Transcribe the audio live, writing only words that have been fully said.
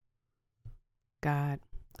God,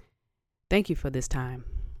 thank you for this time.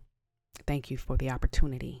 Thank you for the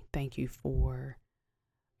opportunity. Thank you for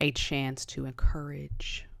a chance to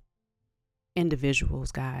encourage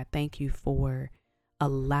individuals, God. Thank you for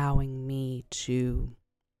allowing me to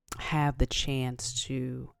have the chance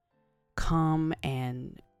to come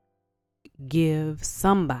and give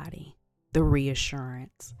somebody the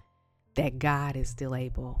reassurance that God is still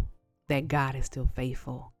able, that God is still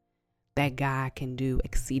faithful, that God can do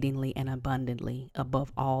exceedingly and abundantly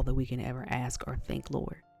above all that we can ever ask or think,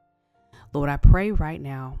 Lord. Lord, I pray right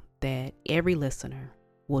now that every listener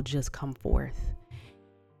will just come forth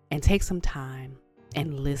and take some time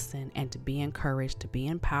and listen and to be encouraged, to be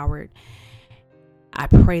empowered. I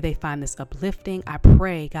pray they find this uplifting. I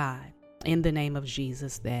pray, God, in the name of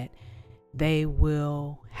Jesus, that they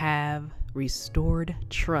will have restored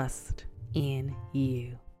trust in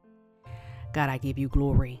you. God, I give you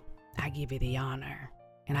glory. I give you the honor,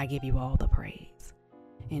 and I give you all the praise.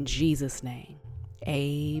 In Jesus' name,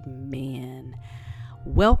 amen.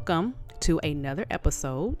 Welcome to another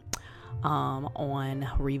episode on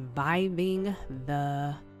reviving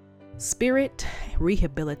the spirit,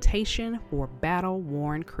 rehabilitation for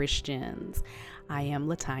battle-worn Christians. I am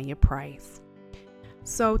Latanya Price.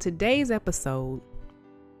 So today's episode,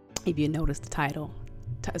 if you notice the title,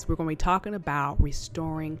 we're going to be talking about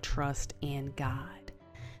restoring trust in God.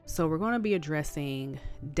 So we're going to be addressing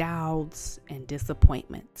doubts and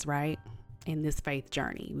disappointments, right? In this faith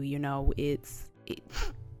journey, it's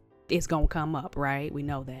going to come up, right? We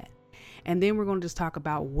know that. And then we're going to just talk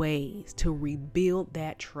about ways to rebuild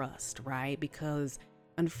that trust, right? Because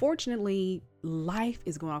unfortunately, life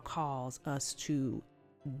is going to cause us to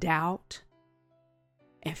doubt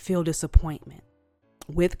and feel disappointment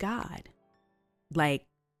with God. Like,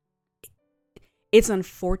 it's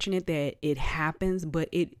unfortunate that it happens,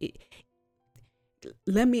 but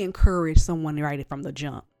let me encourage someone right from the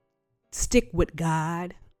jump. Stick with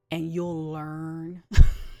God and you'll learn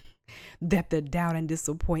that the doubt and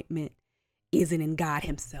disappointment isn't in God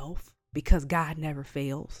himself, because God never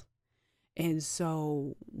fails. And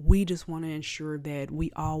so we just want to ensure that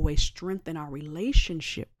we always strengthen our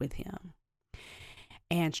relationship with him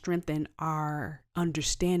and strengthen our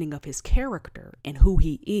understanding of his character and who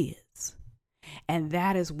he is. And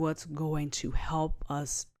that is what's going to help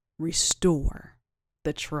us restore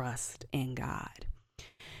the trust in God.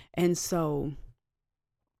 And so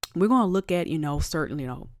we're going to look at,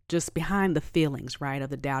 certain, just behind the feelings, right,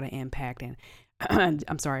 of the doubt and impact and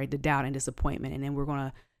the doubt and disappointment. And then we're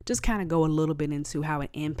going to just kind of go a little bit into how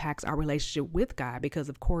it impacts our relationship with God. Because,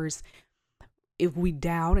 of course, if we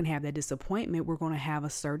doubt and have that disappointment, we're going to have a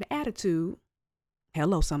certain attitude.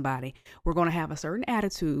 Hello, somebody. We're going to have a certain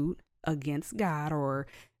attitude against God, or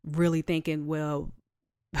really thinking, well,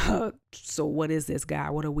 so what is this, God?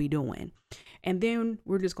 What are we doing? And then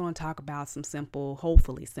we're just going to talk about some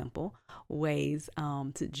hopefully simple ways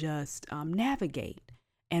to just navigate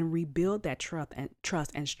and rebuild that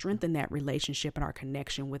trust and strengthen that relationship and our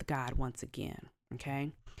connection with God once again.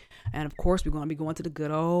 Okay. And of course, we're going to be going to the good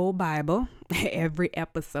old Bible every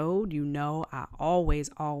episode. I always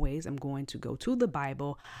am going to go to the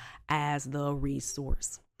Bible as the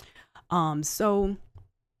resource. So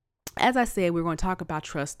as I said, we're going to talk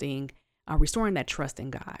about restoring that trust in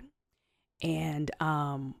God. And,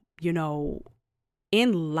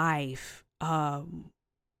 in life,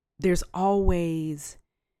 there's always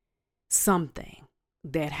something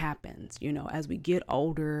that happens, as we get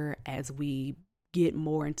older, as we get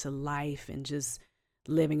more into life and just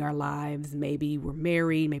living our lives. Maybe we're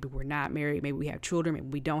married, maybe we're not married, maybe we have children, maybe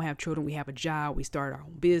we don't have children, we have a job, we start our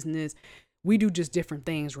own business. We do just different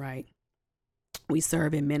things, right? We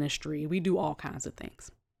serve in ministry. We do all kinds of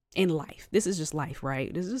things in life. This is just life,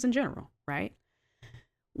 right? This is just in general, right?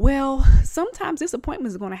 Well, sometimes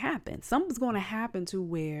disappointment is going to happen. Something's going to happen to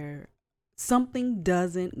where something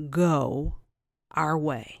doesn't go our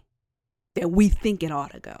way that we think it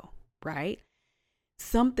ought to go, right?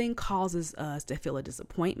 Something causes us to feel a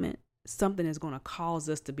disappointment. Something is going to cause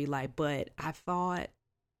us to be like, but I thought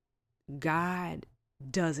God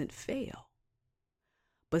doesn't fail.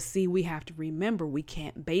 But see, we have to remember we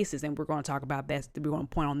can't base this, and we're going to talk about that. We're going to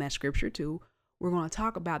point on that scripture too. We're going to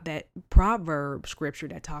talk about that proverb scripture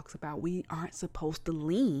that talks about we aren't supposed to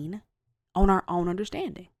lean on our own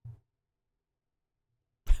understanding,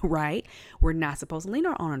 right? We're not supposed to lean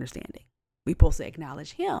on our own understanding. We're supposed to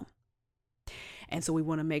acknowledge him. And so we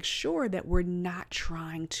want to make sure that we're not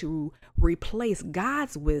trying to replace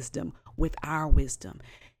God's wisdom with our wisdom.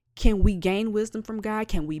 Can we gain wisdom from God?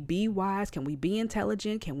 Can we be wise? Can we be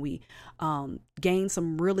intelligent? Can we gain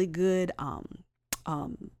some really good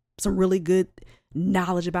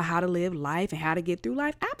knowledge about how to live life and how to get through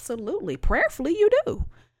life? Absolutely. Prayerfully, you do.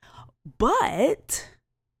 But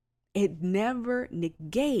it never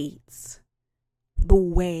negates the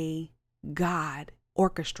way God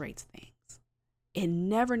orchestrates things. It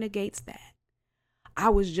never negates that. I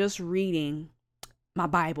was just reading my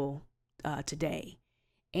Bible today,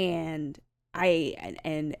 and actually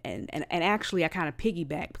I kind of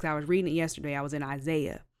piggybacked because I was reading it yesterday. I was in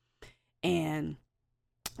Isaiah, and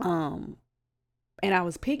I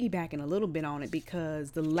was piggybacking a little bit on it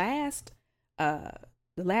because the last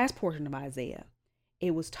portion of Isaiah,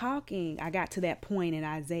 it was talking. I got to that point in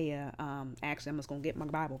Isaiah. Actually, I'm just gonna get my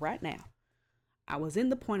Bible right now. I was in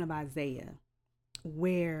the point of Isaiah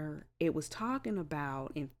where it was talking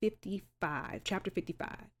about in chapter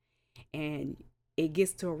 55, and it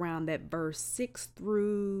gets to around that verse 6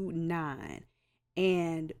 through 9,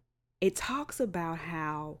 and it talks about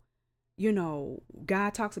how,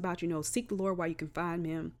 God talks about, seek the Lord while you can find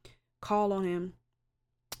him, call on him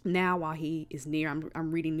now while he is near.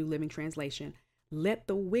 I'm reading New Living Translation. Let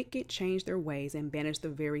the wicked change their ways and banish the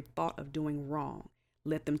very thought of doing wrong.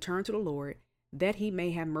 Let them turn to the Lord, that he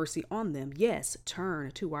may have mercy on them. Yes,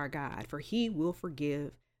 turn to our God, for he will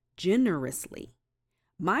forgive generously.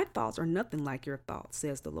 My thoughts are nothing like your thoughts,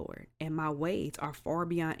 says the Lord, and my ways are far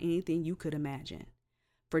beyond anything you could imagine.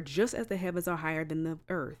 For just as the heavens are higher than the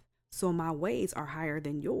earth, so my ways are higher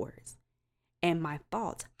than yours, and my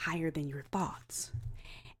thoughts higher than your thoughts.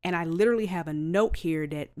 And I literally have a note here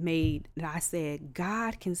that I said,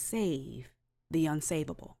 God can save the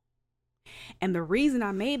unsavable. And the reason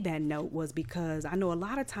I made that note was because I know a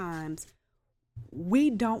lot of times we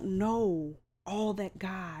don't know all that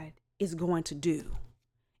God is going to do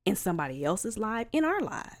in somebody else's life, in our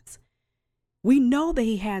lives. We know that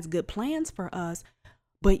he has good plans for us,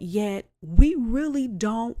 but yet we really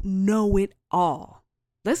don't know it all.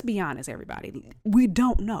 Let's be honest, everybody. We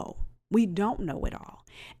don't know. We don't know it all.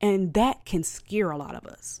 And that can scare a lot of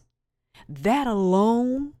us. That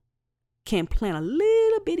alone can plant a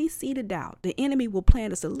little bitty seed of doubt. The enemy will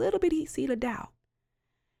plant us a little bitty seed of doubt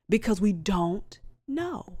because we don't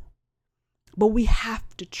know. But we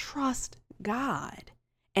have to trust God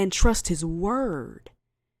and trust his word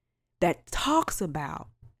that talks about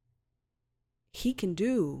he can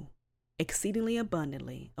do exceedingly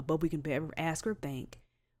abundantly above we can ever ask or think.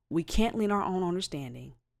 We can't lean our own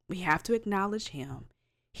understanding. We have to acknowledge him.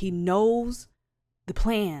 He knows the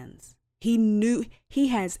plans. He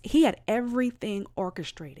had everything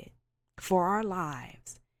orchestrated for our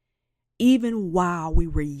lives, even while we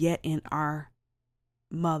were yet in our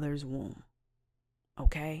mother's womb.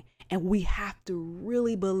 Okay? And we have to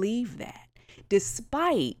really believe that,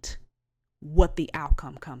 despite what the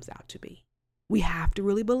outcome comes out to be. We have to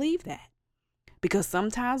really believe that. Because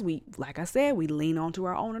sometimes like I said, we lean onto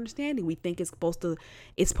our own understanding. We think it's supposed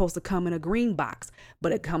to come in a green box,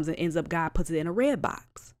 but ends up God puts it in a red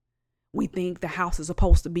box. We think the house is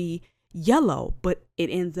supposed to be yellow, but it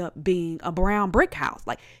ends up being a brown brick house.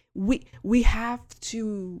 Like we have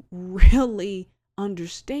to really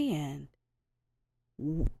understand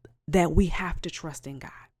that we have to trust in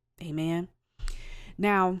God. Amen.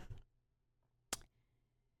 Now,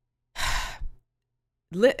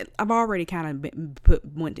 I've already kind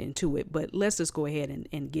of went into it, but let's just go ahead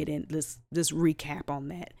and get in. Let's just recap on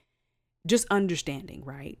that. Just understanding,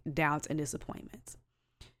 right? Doubts and disappointments.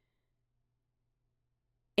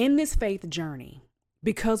 In this faith journey,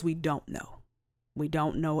 because we don't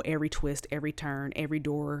know every twist, every turn, every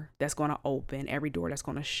door that's going to open, every door that's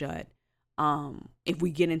going to shut. If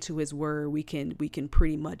we get into his word, we can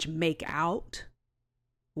pretty much make out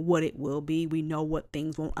what it will be. We know what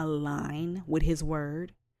things won't align with his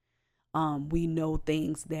word. We know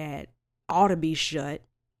things that ought to be shut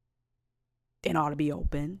and ought to be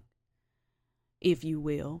open, if you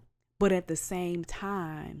will. But at the same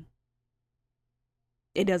time,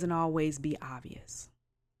 it doesn't always be obvious.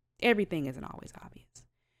 Everything isn't always obvious.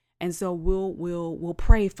 And so we'll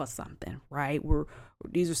pray for something, right?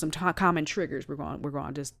 These are some common triggers we're going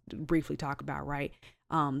to just briefly talk about, right?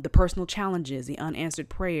 The personal challenges, the unanswered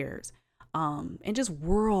prayers, and just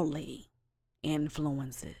worldly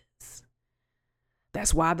influences.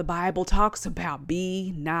 That's why the Bible talks about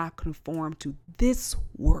be not conformed to this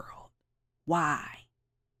world. Why?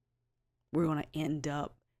 We're going to end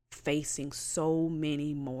up facing so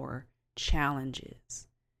many more challenges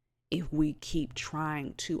if we keep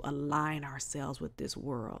trying to align ourselves with this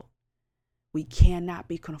world. We cannot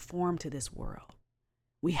be conformed to this world.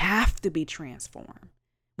 We have to be transformed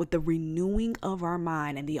with the renewing of our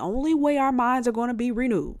mind. And the only way our minds are going to be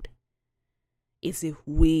renewed is if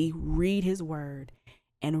we read his word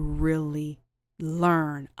and really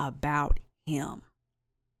learn about him.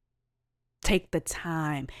 Take the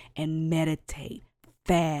time and meditate,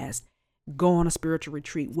 fast, go on a spiritual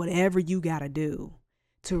retreat, whatever you got to do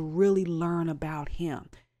to really learn about him.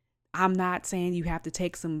 I'm not saying you have to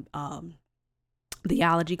take some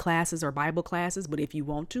theology classes or Bible classes, but if you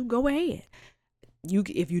want to, go ahead.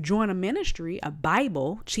 If you join a ministry, a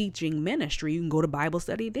Bible teaching ministry, you can go to Bible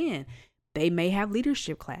study then. They may have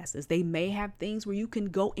leadership classes. They may have things where you can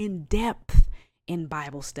go in depth in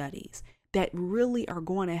Bible studies that really are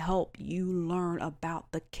going to help you learn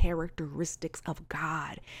about the characteristics of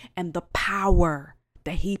God and the power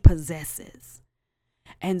that he possesses.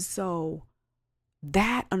 And so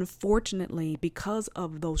that, unfortunately, because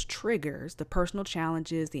of those triggers, the personal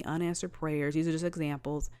challenges, the unanswered prayers, these are just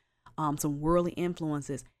examples, some worldly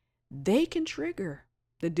influences, they can trigger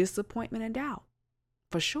the disappointment and doubt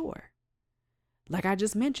for sure. Like I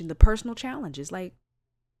just mentioned, the personal challenges, like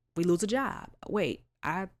we lose a job. Wait,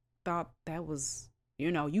 I thought that was,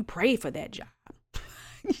 you prayed for that job.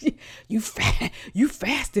 you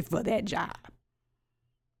fasted for that job.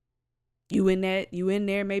 You in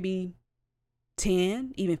there maybe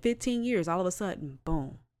 10, even 15 years, all of a sudden,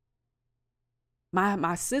 boom.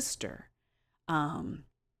 My sister,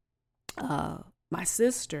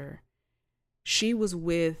 she was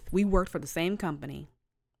we worked for the same company.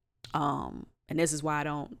 And this is why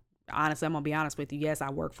I'm going to be honest with you. Yes,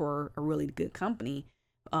 I work for a really good company.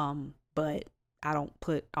 But I don't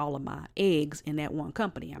put all of my eggs in that one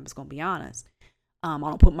company. I'm just going to be honest. I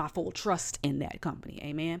don't put my full trust in that company.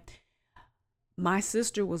 Amen. My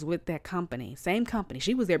sister was with that company, same company.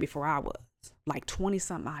 She was there before I was, like 20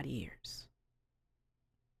 some odd years.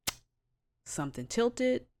 Something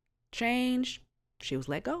tilted, changed. She was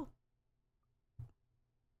let go.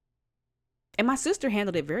 And my sister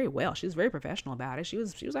handled it very well. She was very professional about it. She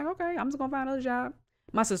was like, okay, I'm just going to find another job.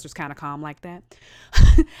 My sister's kind of calm like that.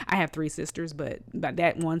 I have 3 sisters, but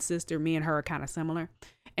that one sister, me and her are kind of similar.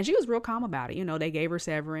 And she was real calm about it. They gave her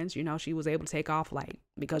severance. She was able to take off, like,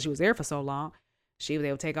 because she was there for so long, she was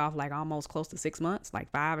able to take off like almost close to 6 months,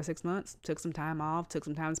 like 5 or 6 months, took some time off, took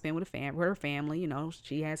some time to spend with her family.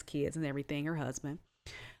 She has kids and everything, her husband.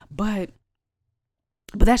 But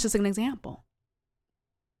that's just an example.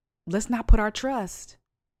 Let's not put our trust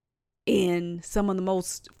in some of the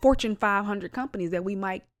most Fortune 500 companies that we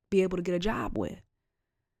might be able to get a job with.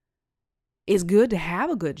 It's good to have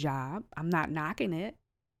a good job. I'm not knocking it.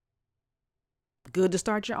 Good to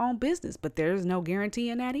start your own business, but there's no guarantee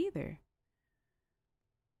in that either.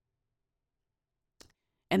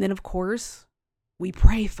 And then, of course, we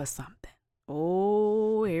pray for something.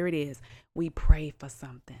 Oh, here it is. We pray for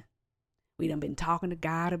something. We done been talking to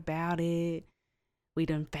God about it. We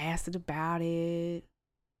done fasted about it.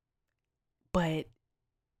 But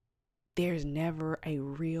there's never a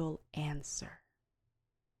real answer.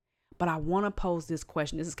 But I want to pose this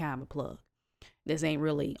question. This is kind of a plug. This ain't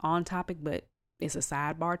really on topic, but it's a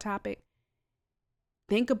sidebar topic.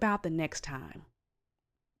 Think about the next time,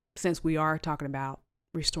 since we are talking about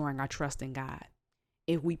restoring our trust in God.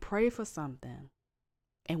 If we pray for something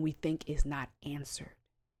and we think it's not answered,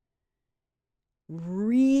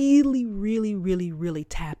 really, really, really, really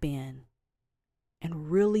tap in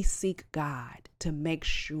and really seek God to make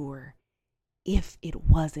sure if it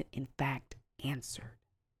wasn't in fact answered.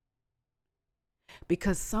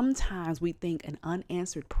 Because sometimes we think an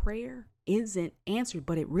unanswered prayer isn't answered,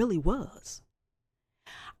 but it really was.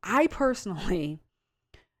 I personally,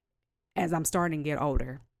 as I'm starting to get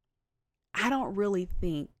older, I don't really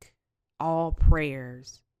think all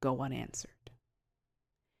prayers go unanswered.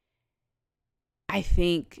 I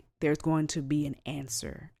think there's going to be an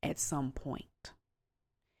answer at some point.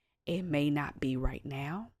 It may not be right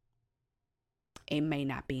now. It may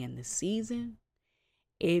not be in this season.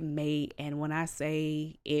 It may, and when I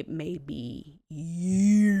say it may be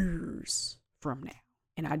years from now,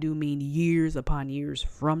 and I do mean years upon years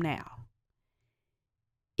from now,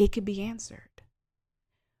 it could be answered.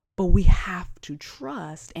 But we have to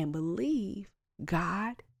trust and believe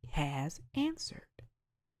God has answered.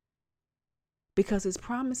 Because his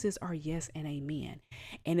promises are yes and amen.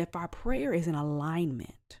 And if our prayer is in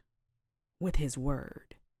alignment with his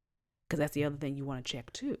word, because that's the other thing you want to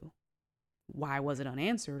check too. Why was it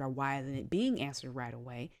unanswered, or why isn't it being answered right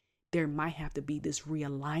away? There might have to be this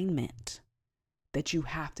realignment that you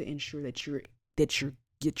have to ensure that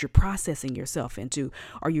you're processing yourself into,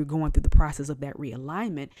 or you're going through the process of that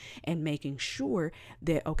realignment and making sure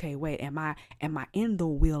that, okay, wait, am I in the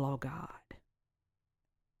will of God?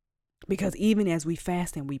 Because even as we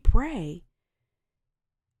fast and we pray,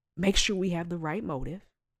 make sure we have the right motive.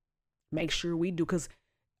 Make sure we do, because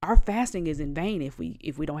our fasting is in vain if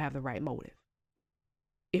we don't have the right motive.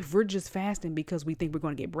 If we're just fasting because we think we're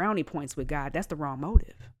going to get brownie points with God, that's the wrong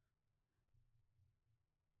motive.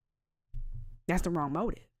 That's the wrong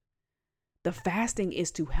motive. The fasting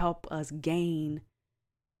is to help us gain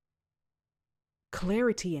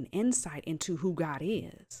clarity and insight into who God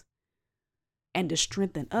is, and to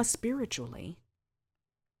strengthen us spiritually,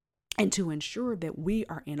 and to ensure that we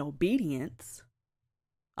are in obedience,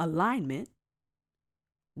 alignment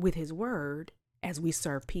with his word as we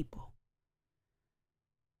serve people.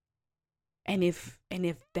 And if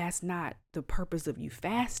that's not the purpose of you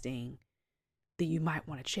fasting, then you might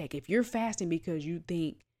want to check. If you're fasting because you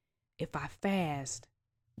think, if I fast,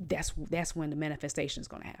 that's when the manifestation is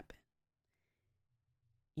going to happen,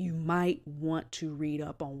 you might want to read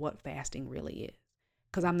up on what fasting really is.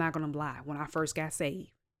 Because I'm not going to lie, when I first got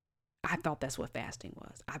saved, I thought that's what fasting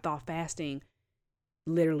was. I thought fasting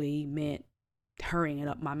literally meant hurrying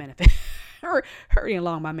along my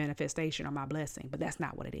manifestation or my blessing. But that's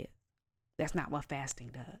not what it is. That's not what fasting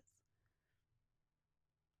does.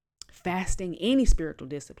 Fasting, any spiritual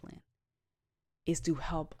discipline, is to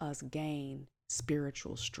help us gain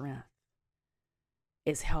spiritual strength.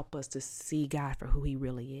 It's help us to see God for who he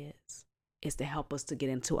really is. It's to help us to get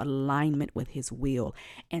into alignment with his will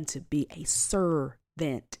and to be a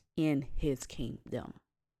servant in his kingdom.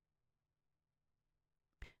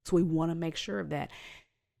 So we want to make sure of that.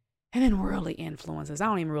 And then worldly influences. I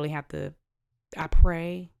don't even really have to, I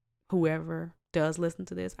pray whoever does listen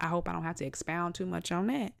to this, I hope I don't have to expound too much on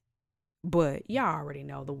that. But y'all already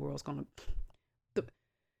know the world's going to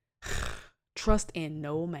trust in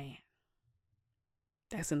no man.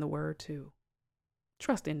 That's in the word too.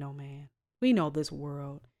 Trust in no man. We know this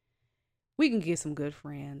world. We can get some good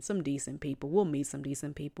friends, some decent people. We'll meet some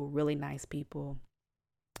decent people, really nice people.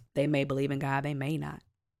 They may believe in God, they may not.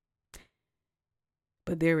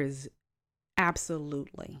 But there is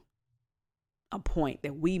absolutely a point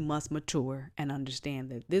that we must mature and understand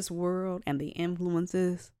that this world and the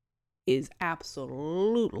influences is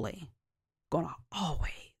absolutely going to always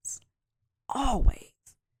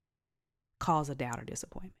cause a doubt or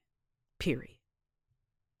disappointment. Period.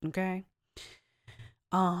 Okay?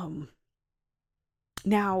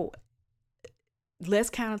 Now, let's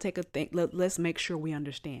kind of take a think. Let's make sure we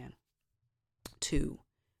understand too,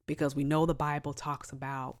 because we know the Bible talks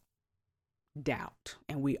about doubt,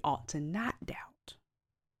 and we ought to not doubt.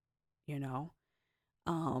 You know,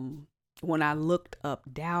 when I looked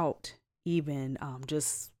up doubt, even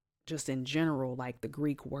just in general, like the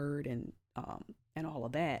Greek word and all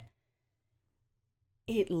of that,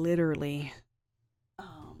 it literally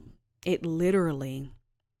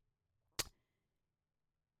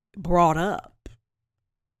brought up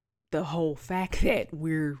the whole fact that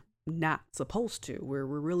we're not supposed to. We're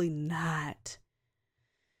really not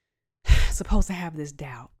supposed to have this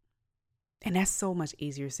doubt. And that's so much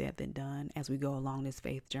easier said than done as we go along this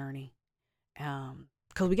faith journey.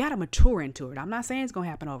 Because we got to mature into it. I'm not saying it's going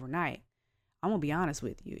to happen overnight. I'm going to be honest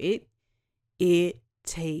with you. It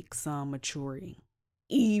takes some maturity.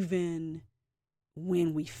 Even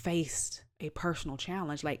when we faced a personal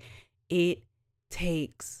challenge, like it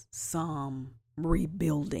takes some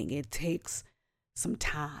rebuilding. It takes some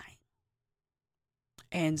time.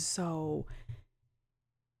 And so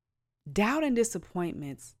doubt and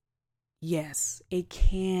disappointments, yes, it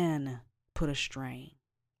can put a strain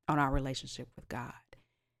on our relationship with God.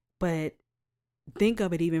 But think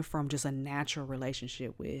of it even from just a natural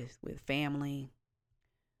relationship with family,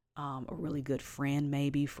 a really good friend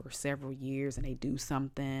maybe for several years and they do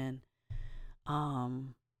something,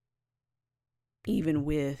 even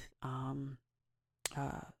with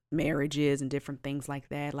marriages and different things like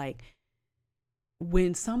that. Like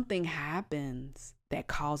when something happens that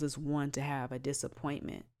causes one to have a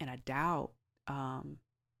disappointment and a doubt,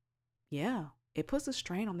 it puts a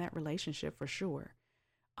strain on that relationship for sure.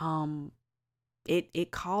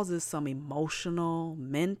 It causes some emotional,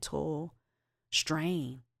 mental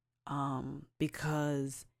strain,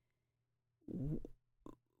 because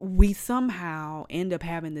we somehow end up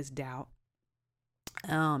having this doubt,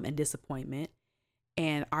 and disappointment,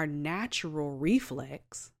 and our natural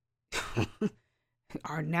reflex,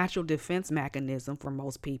 our natural defense mechanism for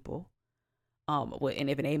most people, and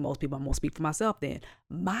if it ain't most people, I'm gonna speak for myself then.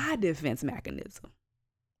 My defense mechanism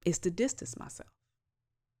is to distance myself.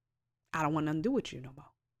 I don't want nothing to do with you no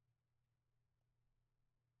more.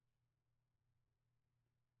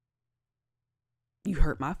 You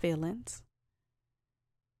hurt my feelings.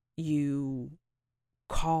 You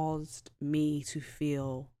caused me to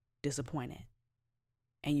feel disappointed.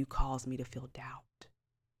 And you caused me to feel doubt.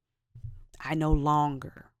 I no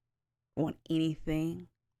longer want anything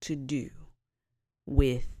to do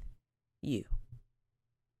with you.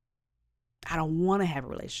 I don't want to have a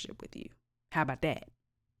relationship with you. How about that?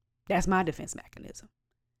 That's my defense mechanism.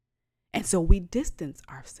 And so we distance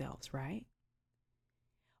ourselves, right?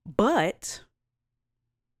 But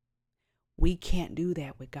we can't do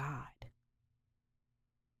that with God.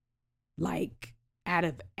 Like out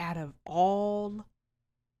of all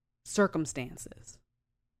circumstances,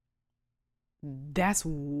 that's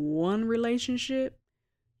one relationship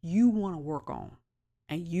you want to work on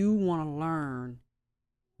and you want to learn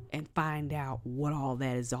and find out what all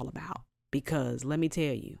that is all about. Because let me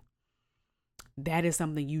tell you, that is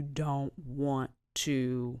something you don't want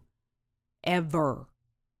to ever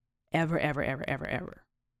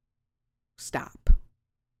stop.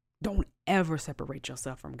 Don't ever separate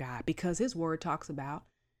yourself from God, because his word talks about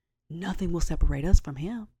nothing will separate us from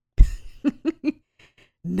him.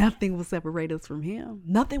 Nothing will separate us from him.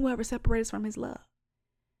 Nothing will ever separate us from his love.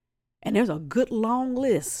 And there's a good long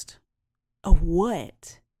list of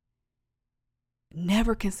what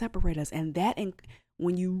never can separate us. And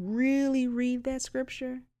when you really read that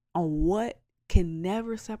scripture on what can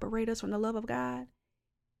never separate us from the love of God,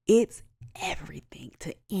 it's everything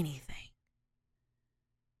to anything.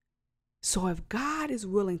 So if God is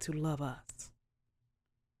willing to love us,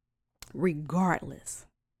 regardless,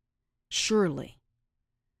 surely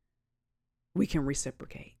we can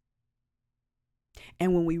reciprocate.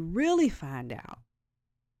 And when we really find out,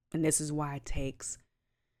 and this is why it takes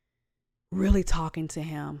really talking to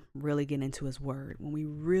him, really getting into his word, when we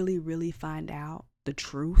really, really find out the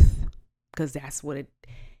truth, because that's what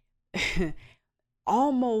it,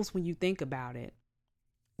 almost when you think about it,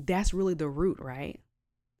 that's really the root, right?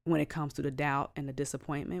 When it comes to the doubt and the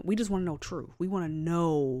disappointment, we just want to know truth. We want to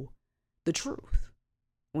know the truth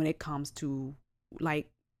when it comes to like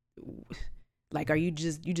are you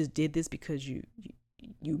just did this because you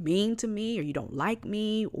mean to me, or you don't like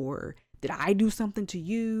me, or did I do something to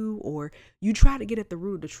you? Or you try to get at the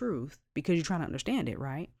root of the truth because you're trying to understand it,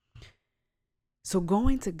 right? So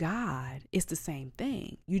going to God is the same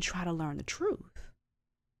thing. You try to learn the truth.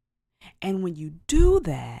 And when you do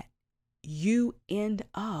that, you end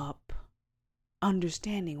up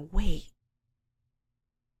understanding, wait,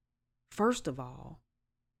 first of all,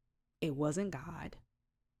 it wasn't God.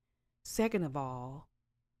 Second of all,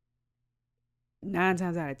 9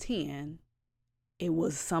 times out of 10, it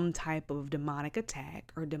was some type of demonic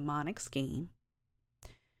attack or demonic scheme.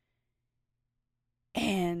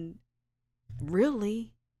 And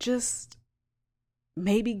really, just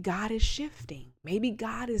maybe God is shifting. Maybe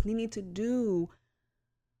God is needing to do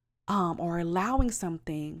or allowing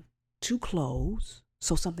something to close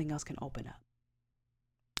so something else can open up.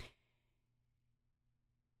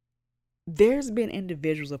 There's been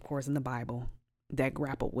individuals, of course, in the Bible that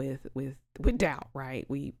grapple with doubt, right?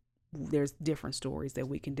 There's different stories that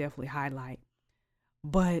we can definitely highlight.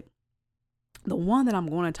 But the one that I'm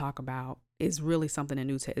going to talk about is really something in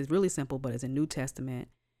it's really simple, but it's in New Testament.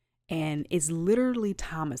 And it's literally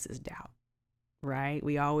Thomas's doubt, right?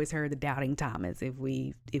 We always heard the doubting Thomas. If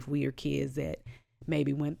we are kids that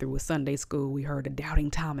maybe went through a Sunday school, we heard a doubting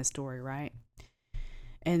Thomas story, right?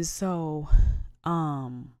 And so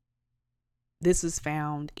this is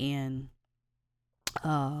found in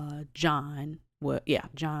John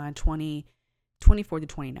 20, 24 to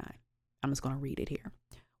 29. I'm just going to read it here.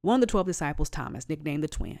 One of the 12 disciples, Thomas, nicknamed the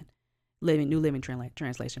twin, New Living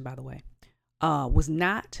Translation, by the way, was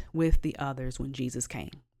not with the others when Jesus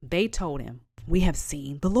came. They told him, "We have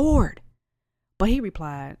seen the Lord." But he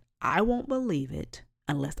replied, "I won't believe it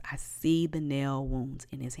unless I see the nail wounds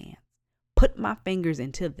in his hands, put my fingers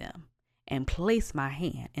into them, and place my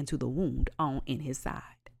hand into the wound in his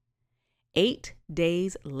side." 8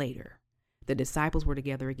 days later, the disciples were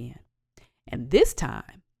together again. And this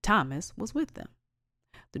time, Thomas was with them.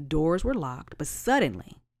 The doors were locked, but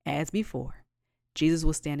suddenly, as before, Jesus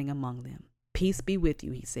was standing among them. "Peace be with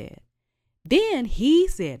you," he said. Then he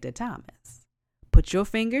said to Thomas, "Put your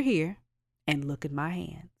finger here and look at my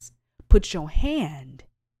hands. Put your hand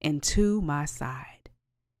into my side.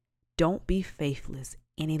 Don't be faithless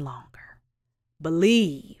any longer.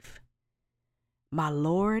 Believe." "My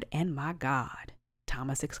Lord and my God,"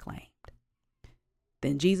 Thomas exclaimed.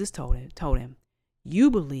 Then Jesus told him, "You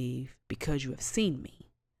believe because you have seen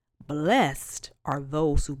me. Blessed are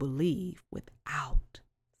those who believe without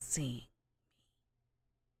seeing."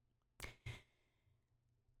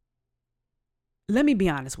 Let me be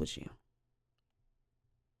honest with you.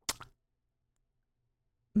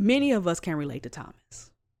 Many of us can relate to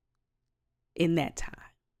Thomas in that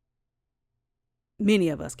time. Many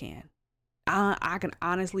of us can. I can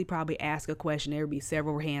honestly probably ask a question. There will be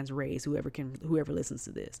several hands raised, whoever listens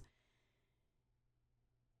to this.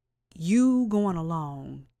 You going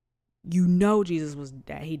along You know Jesus was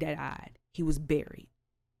dead. He died. He was buried.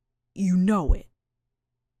 You know it.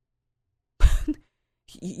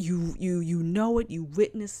 you know it. You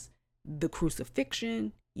witnessed the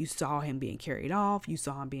crucifixion. You saw him being carried off. You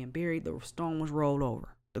saw him being buried. The stone was rolled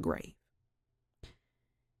over the grave.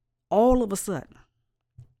 All of a sudden,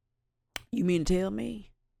 you mean to tell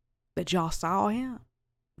me that y'all saw him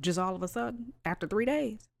just all of a sudden after 3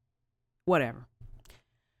 days? Whatever.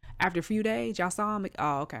 After a few days, y'all saw him.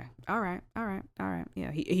 Oh, okay. All right.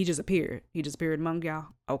 Yeah, he just appeared. He just appeared among y'all.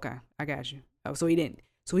 Okay, I got you. Oh, so he didn't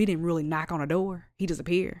really knock on a door. He just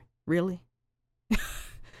appeared. Really?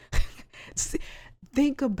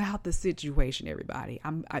 Think about the situation, everybody.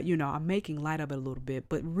 I'm making light of it a little bit,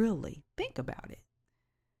 but really think about it.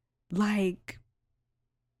 Like,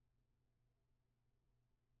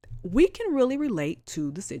 we can really relate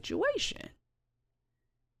to the situation.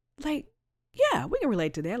 Like, yeah, we can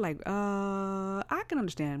relate to that. Like, I can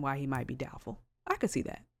understand why he might be doubtful. I can see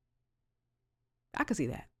that.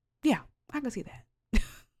 Yeah, I can see that.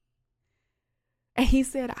 And he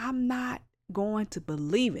said, I'm not going to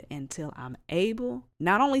believe it until I'm able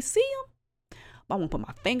not only see him, but I want to put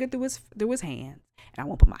my finger through his hand, and I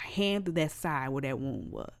want to put my hand through that side where that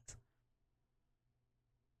wound was.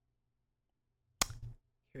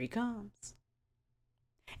 Here he comes.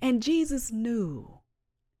 And Jesus knew.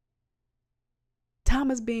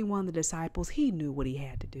 Thomas, being one of the disciples, he knew what he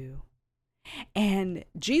had to do. And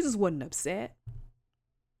Jesus wasn't upset.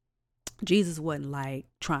 Jesus wasn't like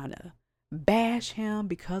trying to bash him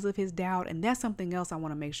because of his doubt. And that's something else I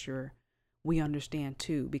want to make sure we understand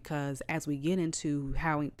too, because as we get into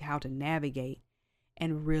how to navigate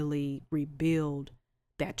and really rebuild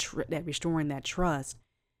that restoring that trust,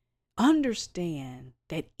 understand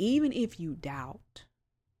that even if you doubt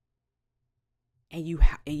and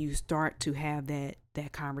you start to have that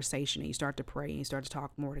conversation and you start to pray and you start to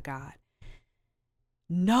talk more to God,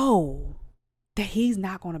 know that he's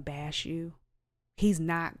not going to bash you. He's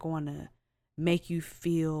not going to make you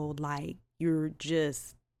feel like you're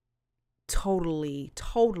just totally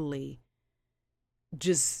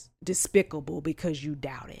just despicable because you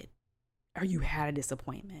doubted or you had a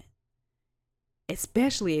disappointment.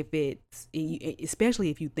 Especially if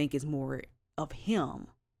you think it's more of him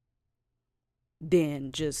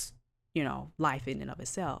than just, life in and of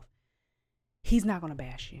itself. He's not going to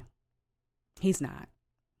bash you. He's not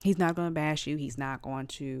going to bash you. He's not going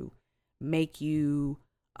to make you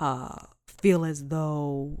feel as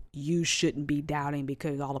though you shouldn't be doubting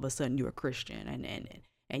because all of a sudden you're a Christian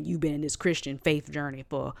and you've been in this Christian faith journey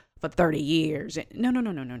for 30 years. No.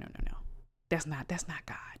 That's not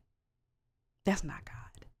God. That's not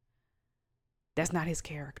God. That's not his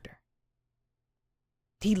character.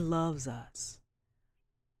 He loves us.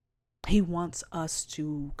 He wants us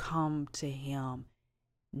to come to him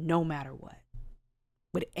no matter what.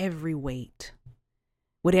 With every weight,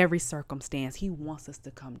 with every circumstance, he wants us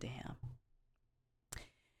to come to him.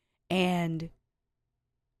 And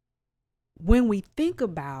when we think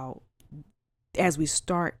about, as we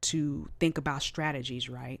start to think about strategies,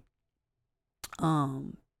 right?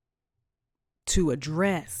 To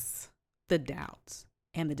address the doubts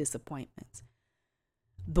and the disappointments,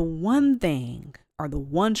 the one thing or the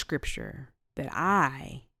one scripture that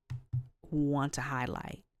I want to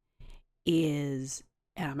highlight is,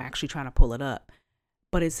 and I'm actually trying to pull it up,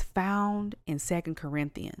 but it's found in 2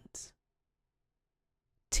 Corinthians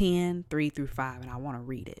 10:3-5, and I want to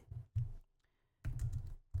read it.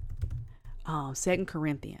 2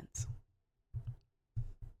 Corinthians.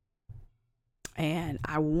 And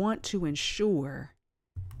I want to ensure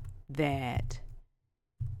that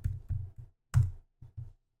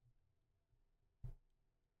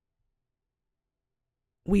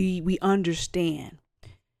we understand.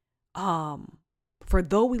 For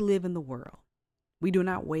though we live in the world, we do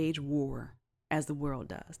not wage war as the world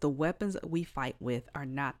does. The weapons that we fight with are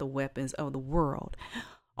not the weapons of the world.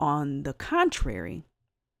 On the contrary,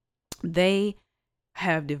 they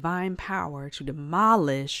have divine power to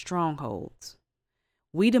demolish strongholds.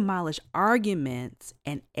 We demolish arguments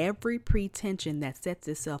and every pretension that sets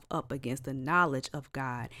itself up against the knowledge of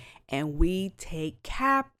God, and we take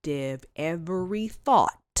captive every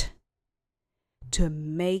thought to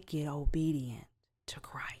make it obedient to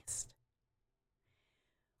Christ.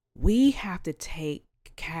 We have to take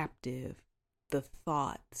captive the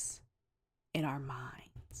thoughts in our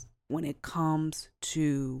minds when it comes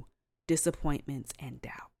to disappointments and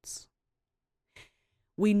doubts.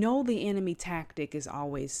 We know the enemy tactic is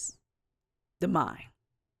always the mind.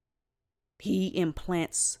 He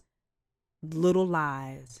implants little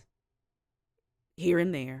lies here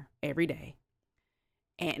and there every day,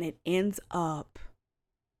 and it ends up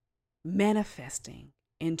manifesting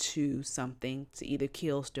into something to either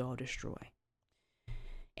kill, steal, or destroy.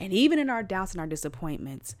 And even in our doubts and our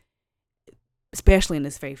disappointments, especially in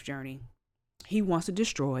this faith journey, he wants to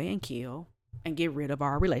destroy and kill and get rid of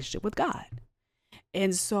our relationship with God.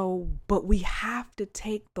 And so, but we have to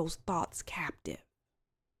take those thoughts captive.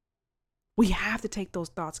 We have to take those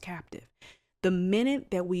thoughts captive. The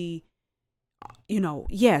minute that we,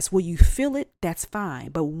 yes, will you feel it? That's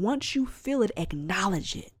fine. But once you feel it,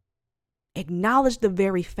 acknowledge it. Acknowledge the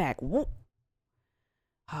very fact. Oh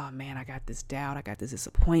man, I got this doubt. I got this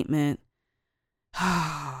disappointment.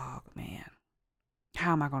 Oh man,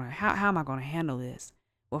 how am I gonna handle this?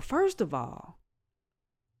 Well, first of all,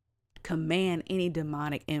 command any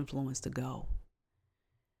demonic influence to go.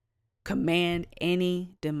 Command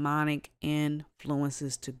any demonic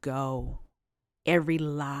influences to go. Every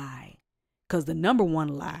lie. Because the number one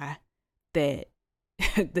lie that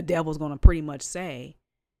the devil's going to pretty much say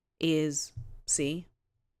is, see,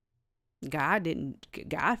 God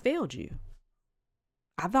failed you.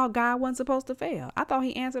 I thought God wasn't supposed to fail. I thought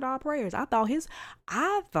he answered all prayers. I thought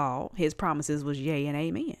his promises was yea and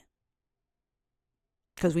amen.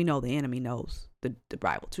 Because we know the enemy knows the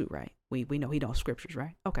Bible too, right? We know he knows scriptures,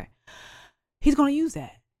 right? Okay. He's going to use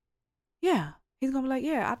that. Yeah. He's going to be like,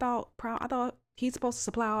 yeah, I thought he's supposed to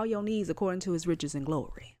supply all your needs according to his riches and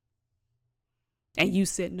glory. And you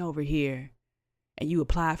sitting over here and you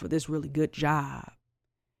apply for this really good job.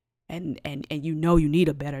 And you know you need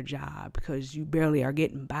a better job because you barely are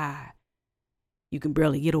getting by. You can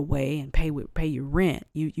barely get away and pay your rent.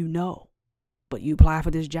 You know. But you apply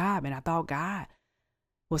for this job and I thought God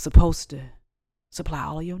was supposed to supply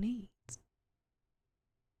all of your needs.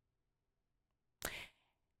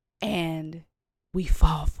 And we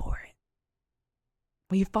fall for it.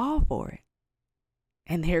 We fall for it.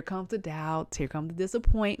 And here comes the doubts. Here come the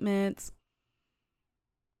disappointments.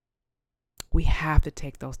 We have to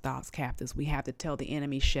take those thoughts captives. We have to tell the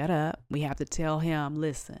enemy, shut up. We have to tell him,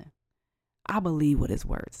 listen, I believe what his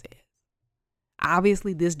word says.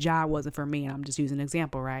 Obviously, this job wasn't for me. And I'm just using an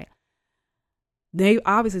example, right?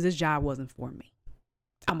 Obviously, this job wasn't for me.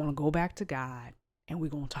 I'm going to go back to God and we're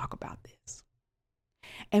going to talk about this.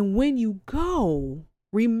 And when you go,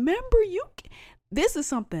 remember this is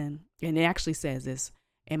something, and it actually says this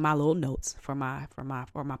in my little notes for my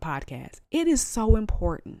podcast. It is so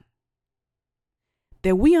important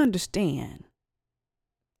that we understand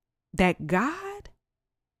that God,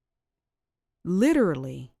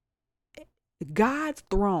 literally, God's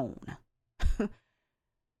throne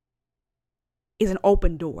is an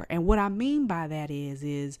open door. And what I mean by that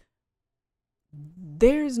is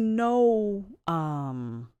there's no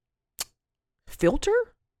filter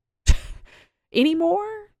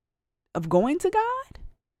anymore of going to God.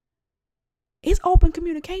 It's open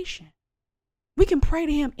communication. We can pray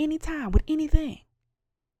to him anytime with anything.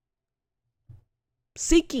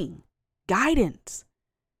 Seeking guidance,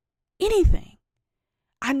 anything.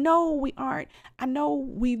 I know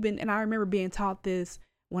we've been, and I remember being taught this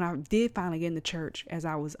when I did finally get into church as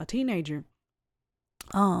I was a teenager.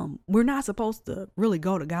 We're not supposed to really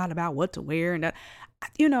go to God about what to wear. And,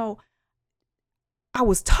 I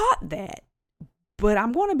was taught that, but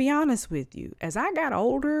I'm going to be honest with you. As I got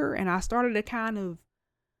older and I started to kind of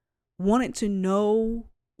wanted to know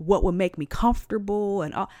what would make me comfortable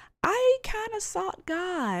and all, I kind of sought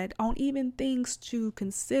God on even things to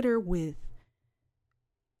consider with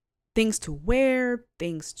things to wear,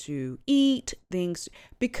 things to eat,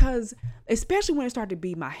 because especially when it started to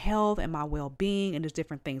be my health and my well-being and there's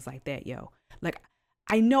different things like that, Like,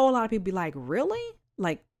 I know a lot of people be like, really?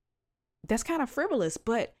 Like, that's kind of frivolous,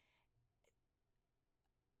 but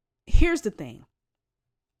here's the thing.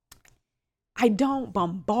 I don't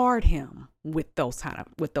bombard him with those kind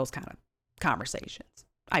of conversations.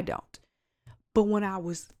 I don't. But when I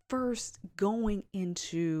was first going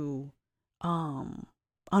into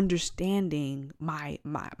understanding my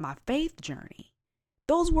faith journey,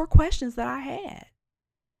 those were questions that I had.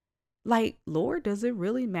 Like, Lord, does it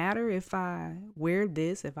really matter if I wear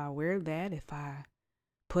this, if I wear that, if I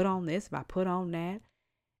put on this, if I put on that?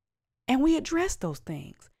 And we address those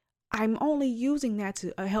things. I'm only using that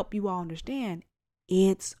to help you all understand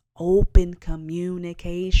it's open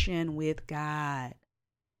communication with God.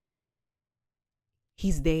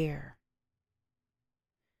 He's there.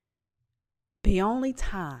 The only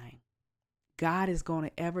time God is going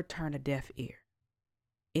to ever turn a deaf ear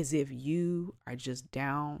is if you are just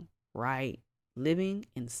downright living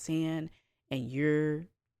in sin and you're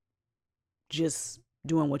just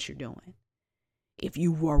doing what you're doing. If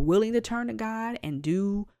you are willing to turn to God and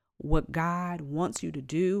do what God wants you to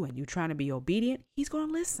do and you're trying to be obedient, he's going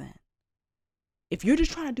to listen. If you're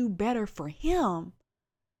just trying to do better for him,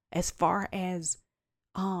 as far as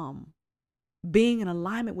being in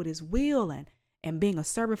alignment with his will and being a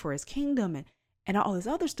servant for his kingdom and all this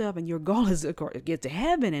other stuff, and your goal is to get to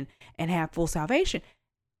heaven and have full salvation,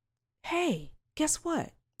 hey, guess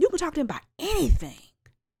what? You can talk to him about anything.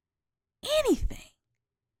 Anything.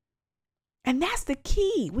 And that's the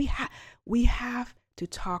key. We have to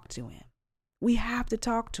talk to him. We have to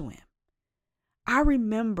talk to him. I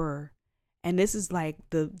remember, and this is like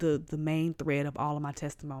the main thread of all of my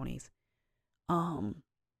testimonies. I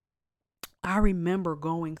remember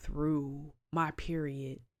going through my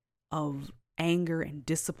period of anger and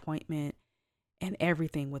disappointment and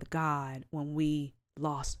everything with God when we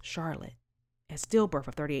lost Charlotte at stillbirth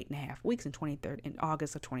of 38 and a half weeks in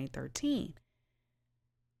August of 2013.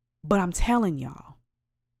 But I'm telling y'all,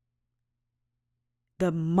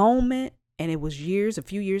 the moment, and it was a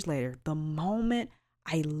few years later, the moment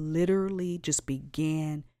I literally just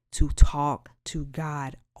began to talk to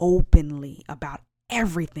God openly about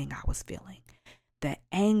everything I was feeling, the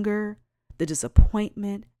anger, the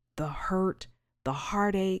disappointment, the hurt, the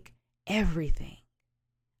heartache, everything.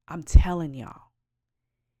 I'm telling y'all,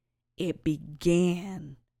 it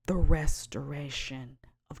began the restoration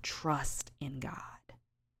of trust in God.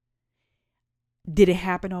 Did it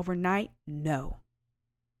happen overnight? No.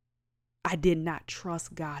 I did not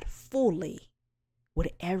trust God fully with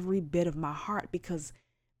every bit of my heart, because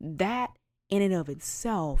that in and of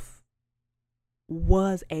itself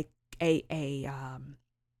was a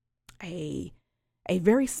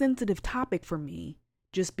very sensitive topic for me,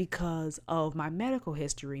 just because of my medical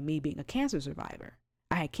history, me being a cancer survivor.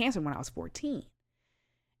 I had cancer when I was 14.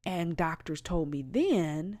 And doctors told me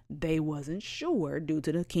then they wasn't sure, due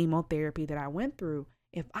to the chemotherapy that I went through,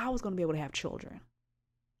 if I was going to be able to have children.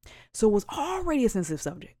 So it was already a sensitive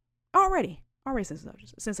subject. Already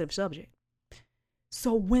sensitive subject.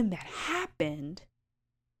 So when that happened,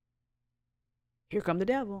 here come the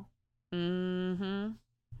devil.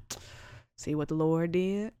 See what the Lord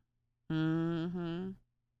did? How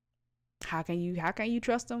can you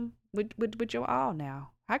trust him with your all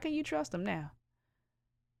now? How can you trust him now?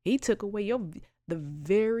 He took away the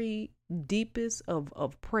very deepest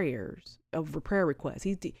of prayers, of prayer requests.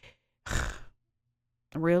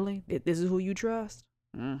 Really? This is who you trust?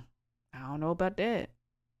 I don't know about that.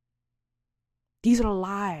 These are the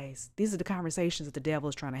lies. These are the conversations that the devil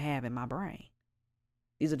is trying to have in my brain.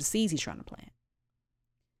 These are the seeds he's trying to plant.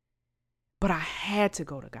 But I had to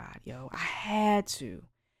go to God, yo. I had to.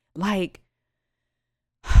 Like,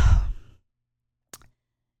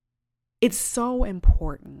 it's so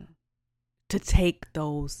important to take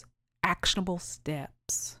those actionable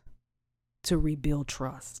steps to rebuild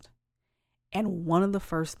trust. And one of the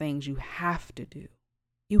first things you have to do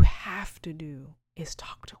is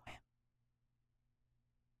talk to him.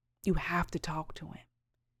 You have to talk to him.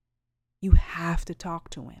 You have to talk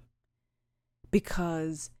to him.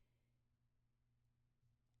 Because,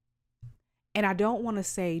 and I don't want to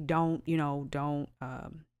say don't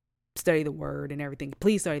study the word and everything.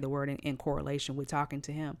 Please study the word in correlation with talking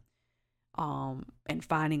to him. And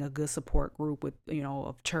finding a good support group with,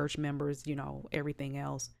 of church members, everything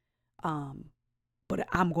else. But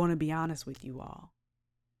I'm going to be honest with you all.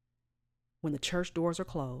 When the church doors are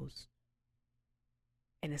closed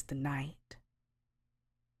and it's the night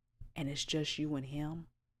and it's just you and him,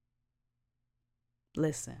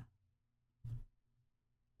 listen,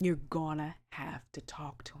 you're gonna have to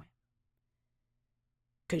talk to him.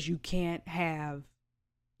 Because you can't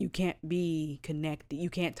be connected. You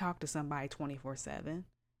can't talk to somebody 24/7.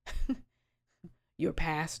 Your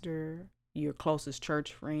pastor, your closest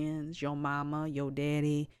church friends, your mama, your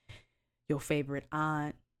daddy, your favorite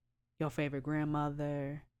aunt, your favorite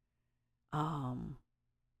grandmother,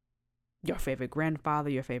 your favorite grandfather,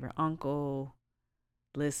 your favorite uncle.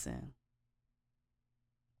 Listen,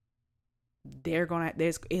 there's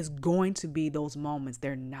going to be those moments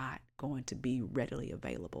they're not going to be readily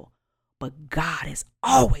available. But God is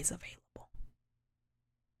always available.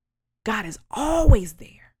 God is always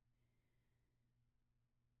there.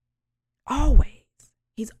 Always.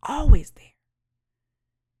 He's always there.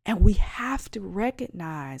 And we have to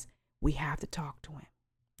recognize we have to talk to him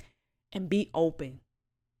and be open.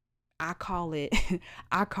 I call it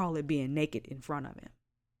being naked in front of him.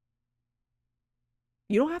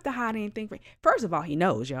 You don't have to hide anything. First of all, he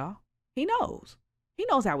knows, y'all. He knows. He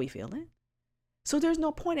knows how we feeling. So there's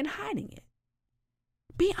no point in hiding it.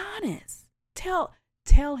 Be honest. Tell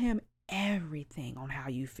him everything on how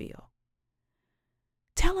you feel.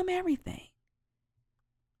 Tell him everything.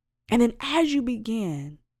 And then as you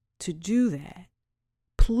begin to do that,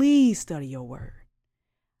 please study your word.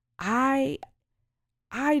 I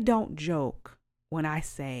I don't joke when I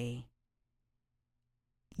say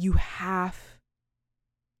you have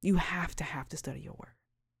to study your word.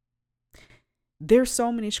 There's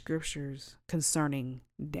so many scriptures concerning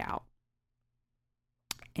doubt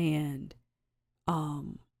and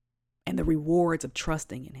the rewards of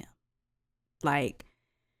trusting in him. Like,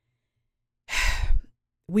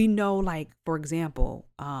 we know, like, for example,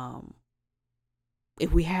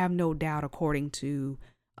 if we have no doubt, according to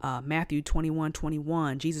Matthew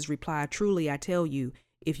 21:21, Jesus replied, "Truly, I tell you,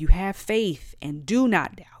 if you have faith and do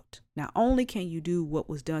not doubt, not only can you do what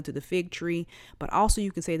was done to the fig tree, but also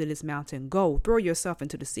you can say to this mountain, go, throw yourself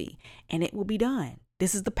into the sea, and it will be done."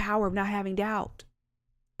 This is the power of not having doubt.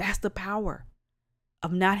 That's the power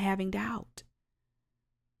of not having doubt.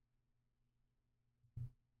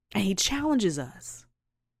 And he challenges us.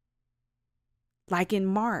 Like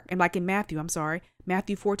in Matthew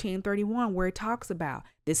 14:31, where it talks about,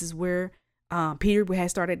 this is where Peter had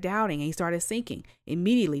started doubting and he started sinking.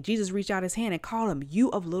 Immediately, Jesus reached out his hand and called him, "You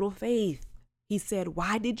of little faith." He said,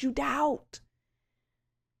 "Why did you doubt?"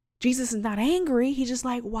 Jesus is not angry. He's just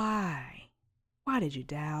like, why? Why did you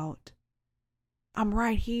doubt? I'm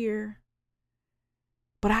right here.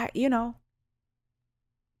 But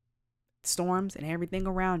storms and everything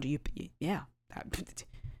around you. Yeah.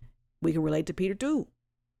 We can relate to Peter too.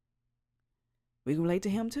 We can relate to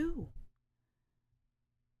him too.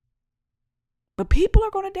 But people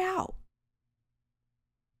are going to doubt.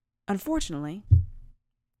 Unfortunately,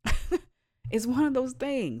 it's one of those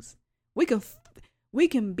things. We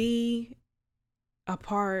can be a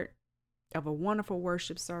part of a wonderful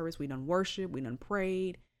worship service. We done worship, we done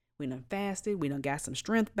prayed, we done fasted, we done got some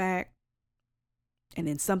strength back. And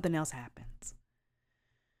then something else happens.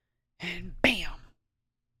 And bam,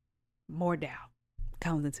 more doubt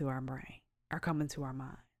comes into our brain or comes into our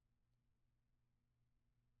mind.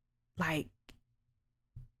 Like,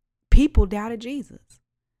 people doubted Jesus.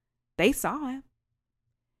 They saw him,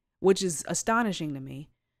 which is astonishing to me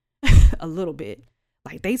a little bit.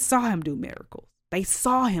 Like, they saw him do miracles. They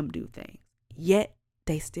saw him do things, yet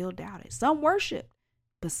they still doubted. Some worshiped,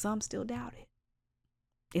 but some still doubted.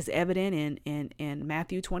 It's evident in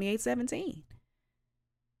Matthew 28:17.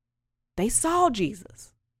 They saw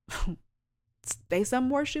Jesus. Some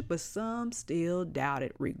worshiped, but some still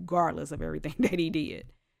doubted, regardless of everything that he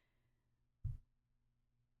did.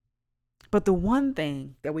 But the one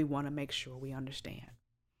thing that we want to make sure we understand,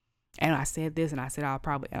 and I said this, and I said I'm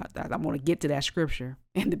going to get to that scripture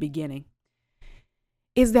in the beginning,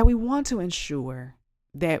 is that we want to ensure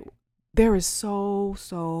that there is so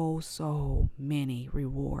many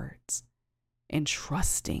rewards in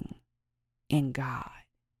trusting in God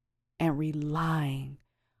and relying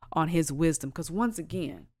on his wisdom. Because once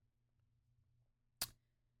again,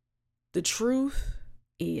 the truth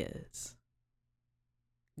is,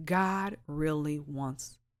 God really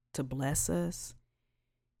wants to bless us.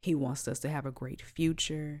 He wants us to have a great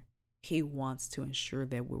future. He wants to ensure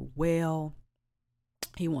that we're well.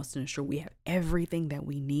 He wants to ensure we have everything that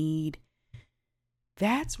we need.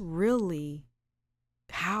 That's really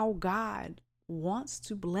how God wants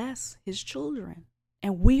to bless his children.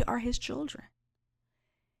 And we are his children.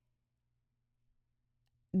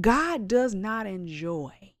 God does not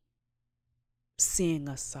enjoy seeing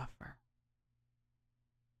us suffer.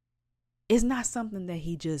 It's not something that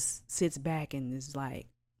he just sits back and is like,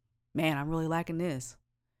 man, I'm really liking this.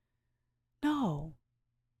 No.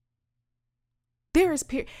 There is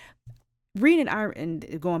reading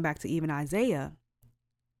and going back to even Isaiah,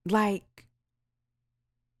 like,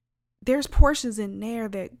 there's portions in there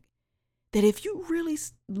that if you really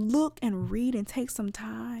look and read and take some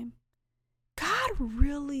time, God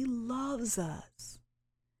really loves us.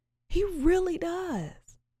 He really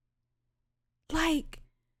does. Like,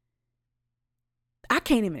 I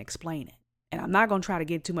can't even explain it. And I'm not going to try to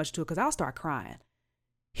get too much to it because I'll start crying.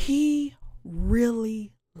 He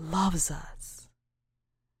really loves us.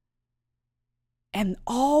 And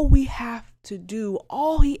all we have to do,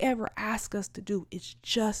 all he ever asks us to do, is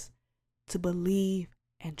just to believe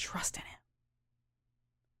and trust in him.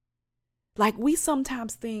 Like, we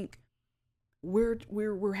sometimes think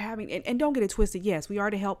we're having, and don't get it twisted. Yes, we are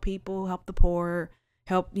to help people, help the poor,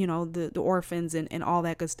 help, the orphans and all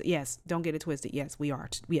that good stuff. Yes, don't get it twisted. Yes, we are.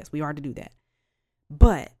 Yes, we are to do that.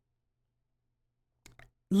 But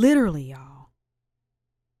literally, y'all,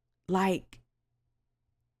 like,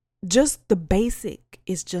 just the basic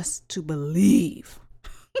is just to believe.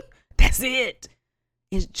 That's it.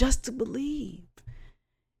 It's just to believe.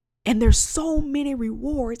 And there's so many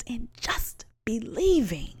rewards in just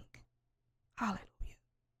believing. Hallelujah.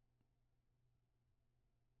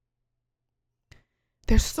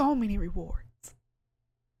 There's so many rewards.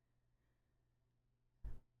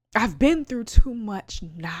 I've been through too much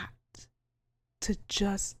not to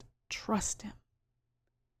just trust him.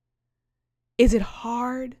 Is it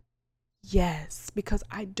hard? Yes, because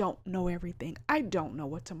I don't know everything. I don't know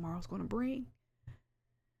what tomorrow's going to bring.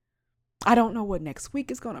 I don't know what next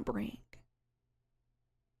week is going to bring.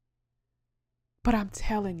 But I'm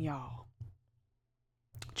telling y'all,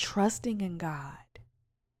 trusting in God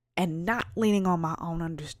and not leaning on my own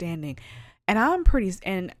understanding. And I'm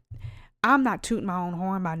not tooting my own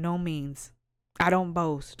horn by no means. I don't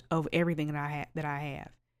boast of everything that I have.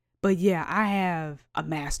 But yeah, I have a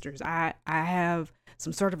master's. I have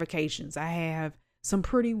some certifications. I have some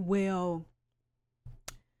pretty well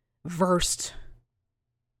versed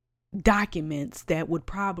documents that would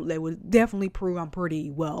definitely prove I'm pretty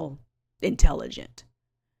well intelligent.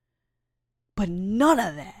 But none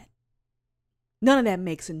of that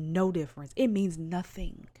makes no difference. It means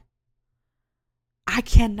nothing. I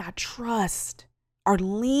cannot trust or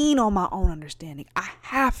lean on my own understanding. I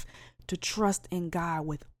have to trust in God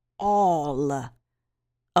with all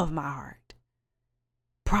of my heart.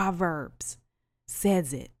 Proverbs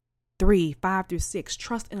says it, 3:5-6.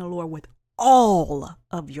 Trust in the Lord with all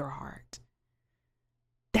of your heart.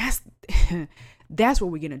 That's where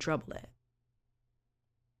we get in trouble at.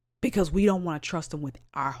 Because we don't want to trust him with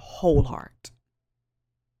our whole heart.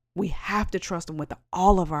 We have to trust him with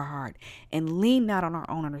all of our heart and lean not on our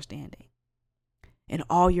own understanding. In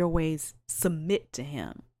all your ways, submit to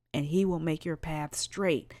him, and he will make your path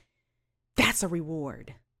straight. That's a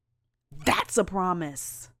reward. That's a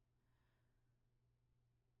promise.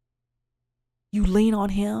 You lean on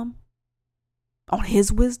him, on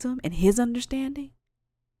his wisdom and his understanding.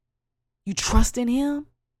 You trust in him.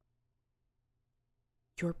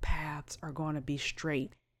 Your paths are going to be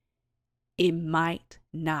straight. It might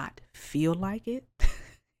not feel like it.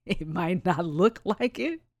 It might not look like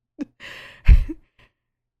it.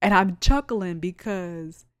 And I'm chuckling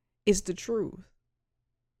because it's the truth.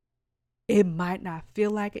 It might not feel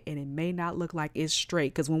like it, and it may not look like it's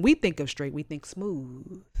straight. Because when we think of straight, we think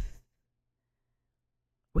smooth.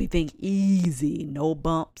 We think easy, no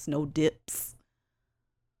bumps, no dips,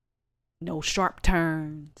 no sharp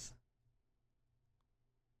turns.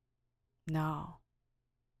 No.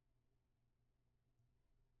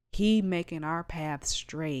 He making our path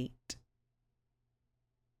straight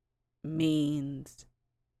means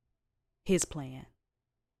his plan,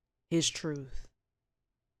 his truth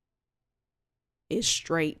is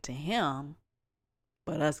straight to him,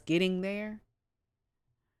 but us getting there,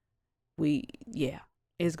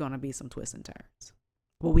 it's going to be some twists and turns.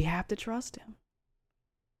 But we have to trust him.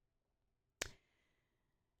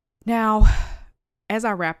 Now, as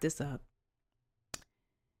I wrap this up,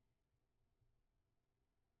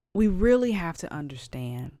 we really have to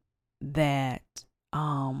understand that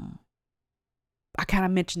I kind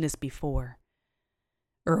of mentioned this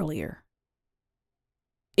earlier.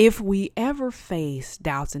 If we ever face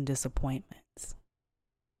doubts and disappointments,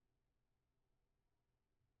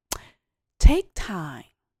 take time.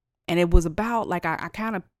 And it was about, like, I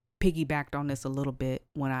kind of piggybacked on this a little bit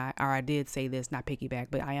when I did say this, not piggyback,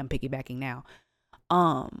 but I am piggybacking now,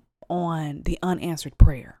 on the unanswered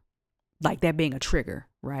prayer, like that being a trigger,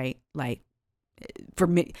 right? Like, for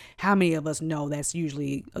me, how many of us know that's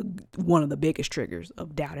usually one of the biggest triggers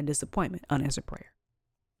of doubt and disappointment, unanswered prayer.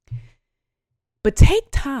 But take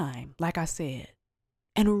time, like I said,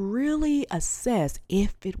 and really assess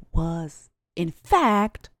if it was, in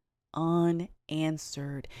fact,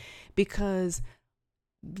 unanswered, because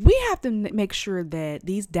we have to make sure that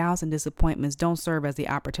these doubts and disappointments don't serve as the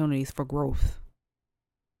opportunities for growth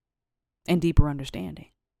and deeper understanding.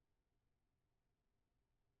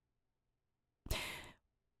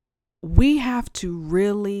 We have to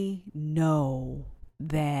really know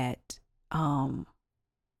that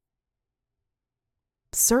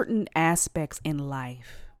certain aspects in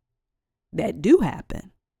life that do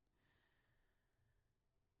happen,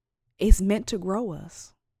 it's meant to grow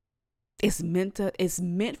us. It's meant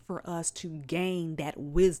for us to gain that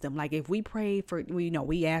wisdom. Like if we pray for,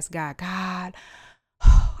 we ask God,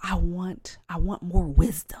 I want more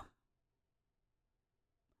wisdom.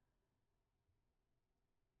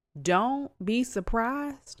 Don't be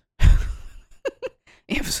surprised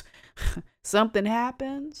if something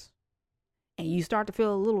happens and you start to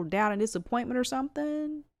feel a little doubt and disappointment or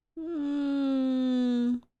something.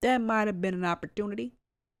 That might have been an opportunity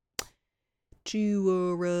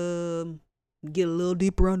to get a little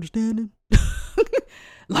deeper understanding.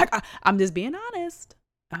 Like I'm just being honest.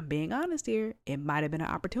 I'm being honest here. It might have been an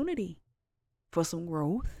opportunity for some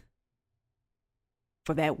growth,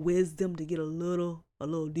 for that wisdom to get a little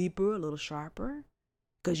deeper, a little sharper,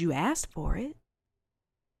 because you asked for it.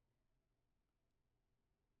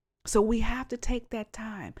 So we have to take that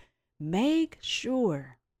time. Make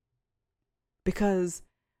sure, because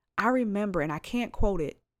I remember, and I can't quote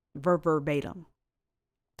it verbatim,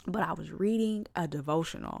 but I was reading a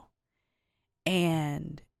devotional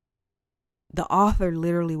and the author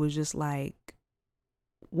literally was just like,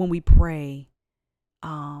 when we pray,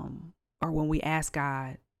 or when we ask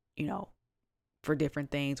God, for different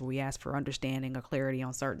things, where we ask for understanding or clarity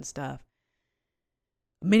on certain stuff,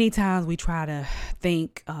 many times we try to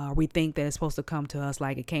think, we think that it's supposed to come to us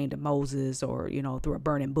like it came to Moses, or, through a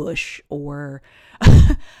burning bush, or,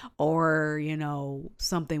 or,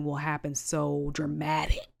 something will happen so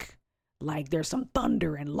dramatic, like there's some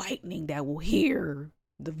thunder and lightning that will hear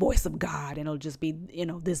the voice of God, and it'll just be,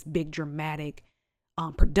 this big dramatic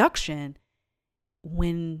production,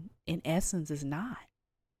 when in essence it's not.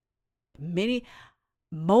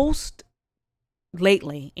 Most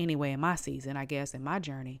lately, anyway, in my season, I guess, in my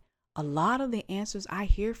journey, a lot of the answers I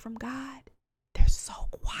hear from God, they're so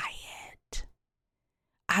quiet.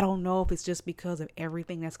 I don't know if it's just because of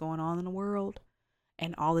everything that's going on in the world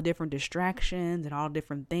and all the different distractions and all the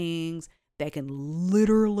different things that can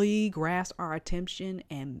literally grasp our attention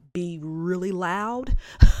and be really loud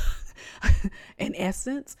in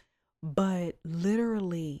essence, but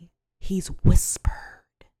literally he's whispered.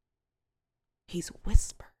 He's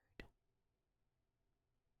whispered.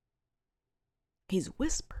 He's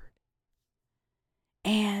whispered.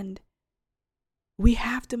 And we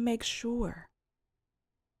have to make sure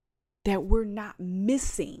that we're not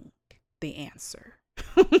missing the answer.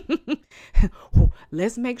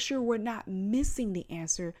 Let's make sure we're not missing the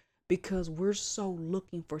answer, because we're so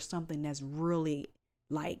looking for something that's really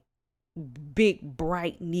like big,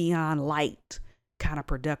 bright neon light kind of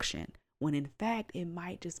production, when in fact it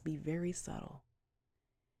might just be very subtle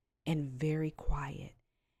and very quiet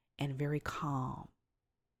and very calm.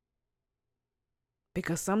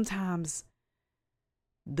 Because sometimes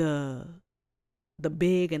the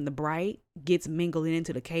big and the bright gets mingled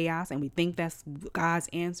into the chaos, and we think that's God's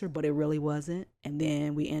answer, but it really wasn't. And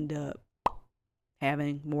then we end up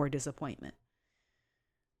having more disappointment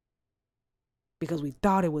because we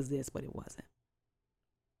thought it was this, but it wasn't.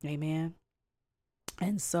 Amen.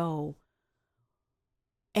 And so,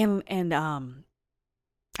 and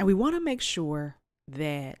we want to make sure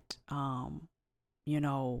that,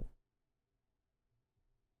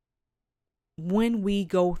 when we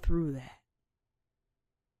go through that,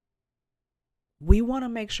 we want to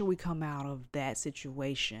make sure we come out of that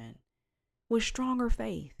situation with stronger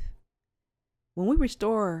faith. When we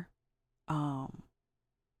restore our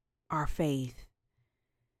faith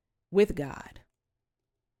with God,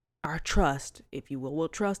 our trust, if you will,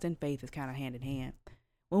 trust and faith is kind of hand in hand.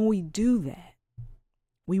 When we do that,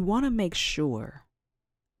 we want to make sure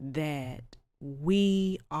that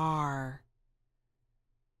we are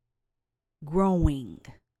growing.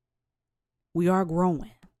 We are growing.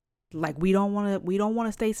 Like we don't want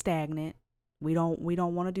to stay stagnant. We don't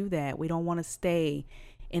want to do that. We don't want to stay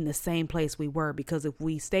in the same place we were, because if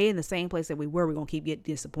we stay in the same place that we were, we're going to keep getting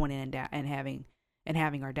disappointed and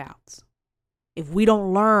having our doubts. If we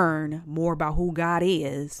don't learn more about who God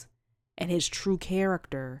is and his true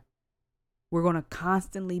character, we're going to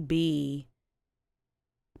constantly be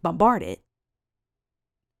bombarded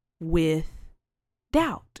with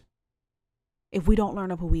doubt if we don't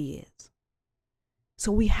learn of who he is.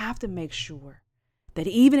 So we have to make sure that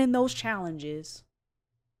even in those challenges,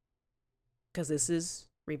 because this is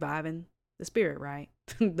reviving the spirit, right?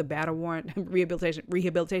 The battle-worn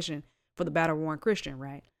rehabilitation for the battle-worn Christian,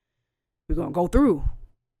 right? We're going to go through.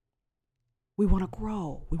 We want to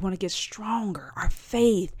grow. We want to get stronger. Our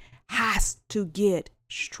faith has to get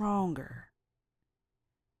stronger.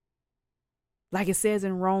 Like it says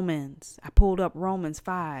in Romans, I pulled up Romans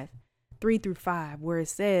 5:3-5, where it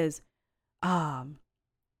says,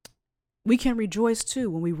 we can rejoice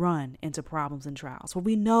too when we run into problems and trials, for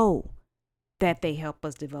we know that they help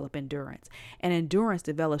us develop endurance, and endurance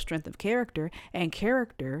develops strength of character, and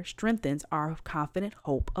character strengthens our confident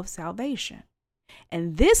hope of salvation.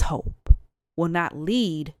 And this hope will not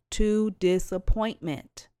lead to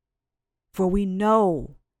disappointment, for we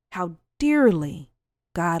know how dearly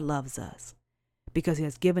God loves us, because he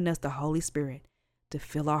has given us the Holy Spirit to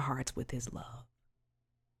fill our hearts with his love.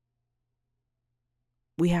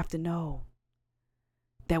 We have to know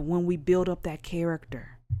that when we build up that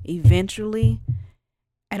character, eventually,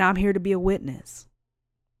 and I'm here to be a witness,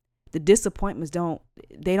 the disappointments don't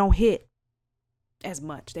hit as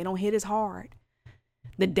much. They don't hit as hard.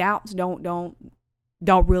 The doubts don't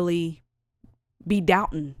really be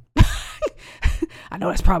doubting. I know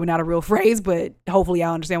that's probably not a real phrase, but hopefully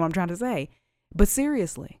y'all understand what I'm trying to say. But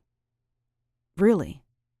seriously, really,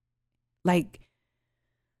 Like,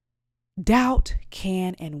 doubt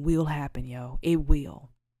can and will happen, yo. It will.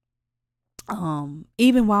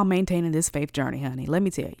 Even while maintaining this faith journey, honey, let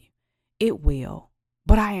me tell you, it will.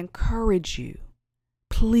 But I encourage you,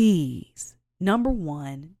 please, number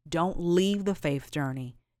one, don't leave the faith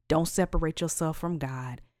journey. Don't separate yourself from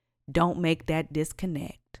God. Don't make that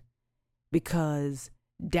disconnect, because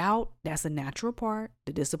doubt, that's a natural part.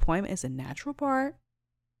 The disappointment is a natural part.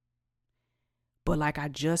 But like I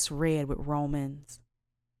just read with Romans,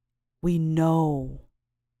 we know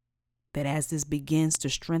that as this begins to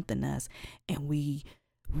strengthen us and we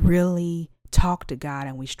really talk to God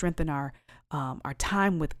and we strengthen our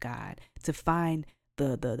time with God to find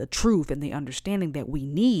the truth and the understanding that we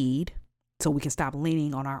need, so we can stop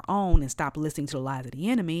leaning on our own and stop listening to the lies of the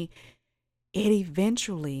enemy, it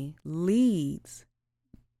eventually leads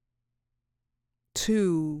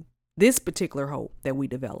to this particular hope that we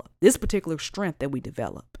develop, this particular strength that we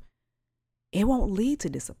develop. It won't lead to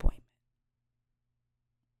disappointment.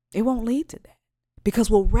 It won't lead to that, because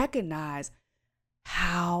we'll recognize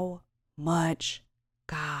how much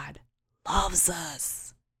God loves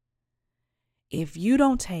us. If you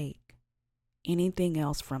don't take anything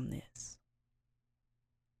else from this,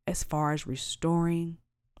 as far as restoring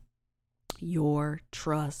your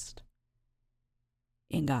trust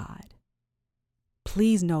in God,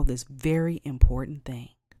 please know this very important thing.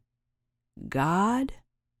 God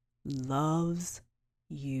loves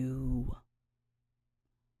you.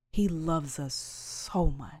 He loves us so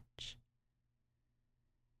much.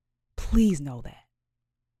 Please know that.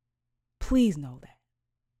 Please know that.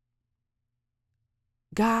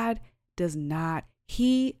 God does not,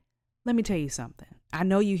 let me tell you something. I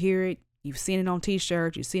know you hear it. You've seen it on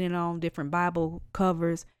t-shirts. You've seen it on different Bible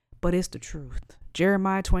covers, but it's the truth.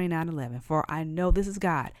 Jeremiah 29:11. For I know, this is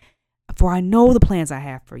God. For I know the plans I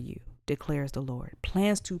have for you, declares the Lord.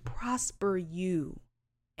 Plans to prosper you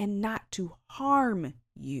and not to harm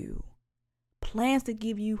you. Plans to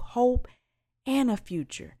give you hope and a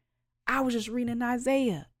future. I was just reading in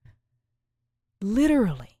Isaiah,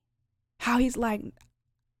 literally, how he's like,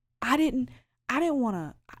 I didn't want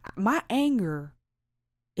to, my anger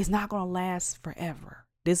is not going to last forever.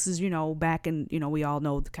 This is, back in, we all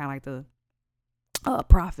know kind of like the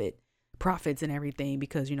prophets and everything,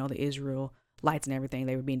 because, the Israelites and everything,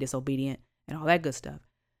 they were being disobedient and all that good stuff.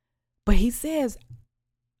 But he says,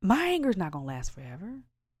 my anger is not going to last forever.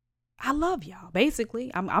 I love y'all.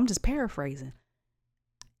 Basically, I'm just paraphrasing.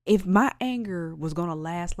 If my anger was going to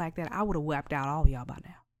last like that, I would have wiped out all y'all by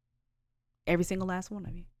now. Every single last one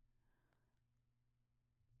of you.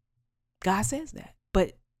 God says that.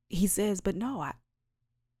 But he says, but no,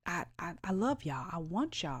 I love y'all. I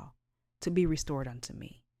want y'all to be restored unto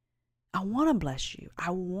me. I want to bless you. I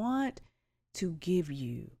want to give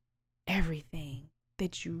you everything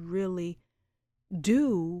that you really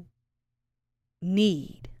do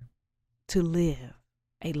need to live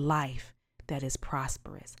a life that is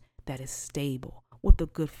prosperous, that is stable, with a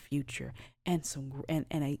good future and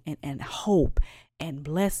and hope and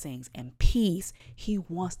blessings and peace. He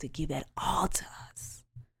wants to give that all to us.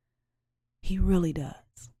 He really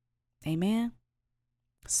does. Amen.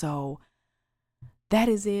 So that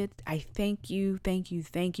is it. I thank you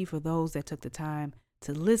for those that took the time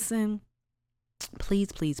to listen. Please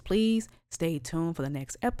stay tuned for the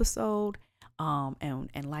next episode.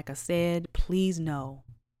 And like I said, please know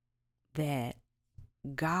that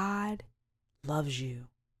God loves you.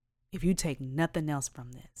 If you take nothing else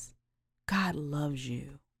from this, God loves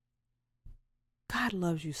you. God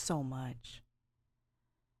loves you so much.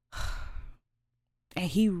 And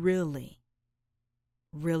he really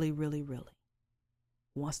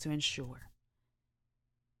wants to ensure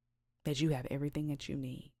that you have everything that you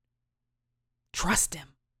need. Trust him.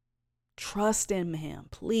 Trust in him,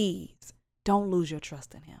 please. Don't lose your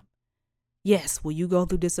trust in him. Yes, will you go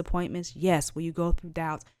through disappointments? Yes. Will you go through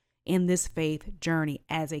doubts in this faith journey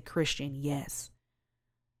as a Christian? Yes.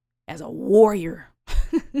 As a warrior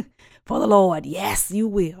for the Lord? Yes, you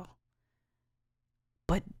will.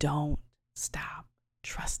 But don't stop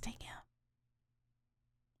trusting him.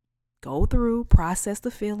 Go through, process the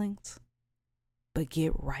feelings, but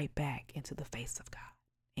get right back into the face of God.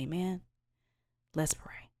 Amen. Let's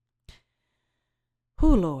pray.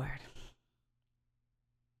 Who, Lord?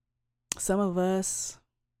 Some of us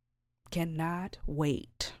cannot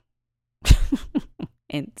wait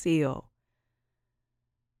until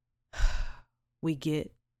we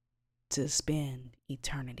get to spend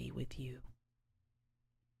eternity with you.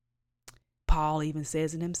 Paul even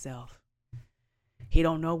says it himself. He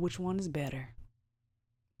don't know which one is better,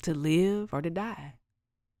 to live or to die.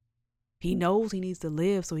 He knows he needs to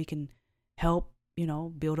live so he can help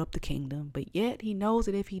build up the kingdom. But yet he knows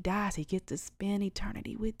that if he dies, he gets to spend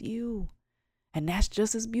eternity with you. And that's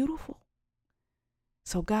just as beautiful.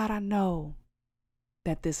 So God, I know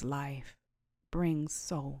that this life brings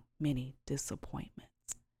so many disappointments.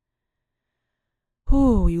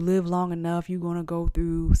 You live long enough, you're going to go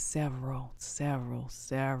through several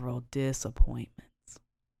disappointments.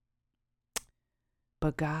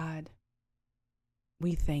 But God,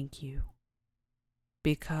 we thank you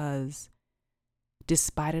because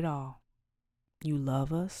despite it all, you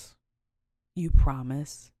love us. You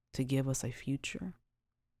promise to give us a future.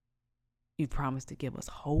 You promise to give us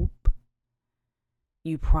hope.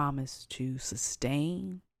 You promise to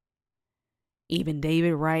sustain. Even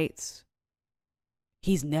David writes,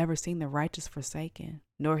 he's never seen the righteous forsaken,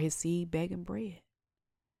 nor his seed begging bread.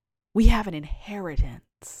 We have an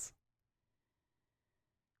inheritance.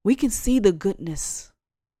 We can see the goodness.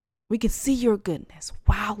 We can see your goodness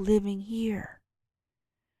while living here.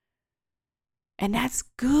 And that's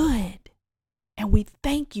good. And we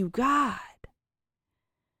thank you, God.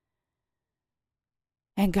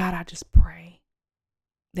 And God, I just pray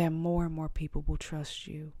that more and more people will trust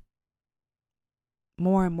you.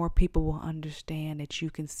 More and more people will understand that you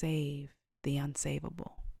can save the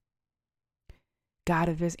unsavable. God,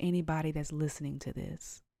 if there's anybody that's listening to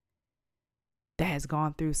this that has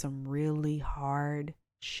gone through some really hard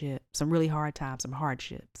times, some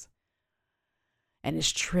hardships, and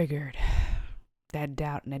it's triggered that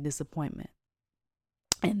doubt and that disappointment,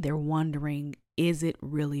 and they're wondering, is it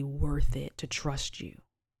really worth it to trust you?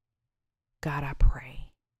 God, I pray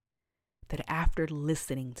that after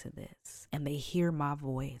listening to this and they hear my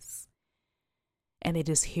voice and they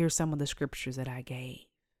just hear some of the scriptures that I gave,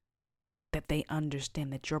 that they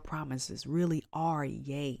understand that your promises really are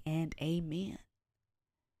yea and amen.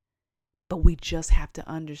 But we just have to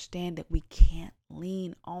understand that we can't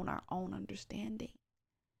lean on our own understanding.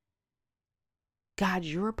 God,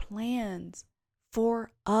 your plans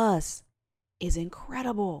for us is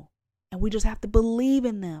incredible, and we just have to believe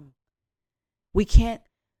in them. We can't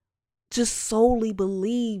just solely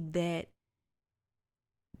believe that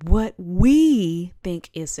what we think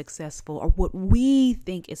is successful or what we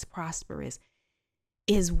think is prosperous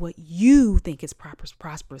is what you think is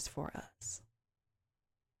prosperous for us.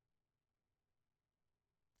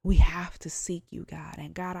 We have to seek you, God.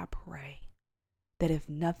 And God, I pray that if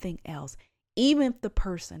nothing else, even if the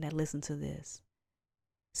person that listens to this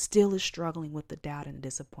still is struggling with the doubt and the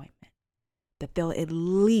disappointment, that they'll at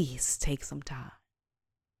least take some time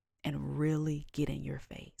and really get in your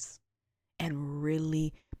face and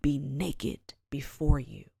really be naked before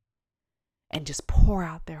you and just pour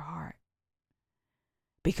out their heart,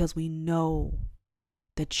 because we know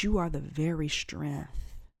that you are the very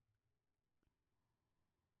strength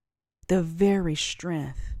that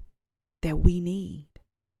we need.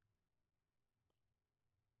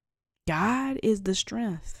 God is the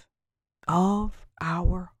strength of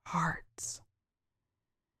our hearts.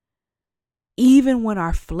 Even when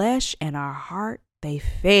our flesh and our heart, they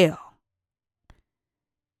fail,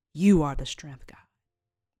 you are the strength, God,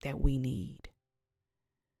 that we need.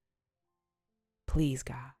 Please,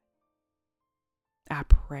 God, I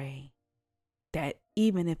pray that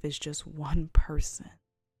even if it's just one person,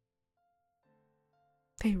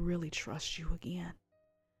 they really trust you again.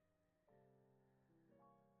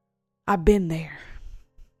 I've been there,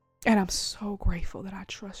 and I'm so grateful that I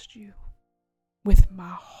trust you with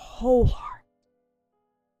my whole heart.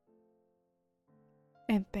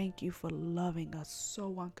 And thank you for loving us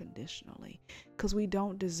so unconditionally, because we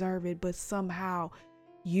don't deserve it, but somehow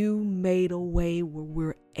you made a way where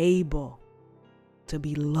we're able to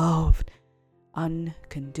be loved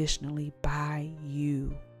unconditionally by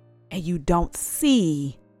you. And you don't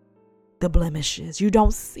see the blemishes. You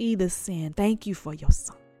don't see the sin. Thank you for your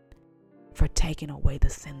son, for taking away the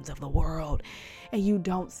sins of the world. And you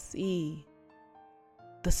don't see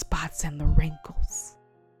the spots and the wrinkles,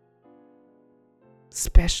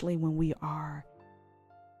 especially when we are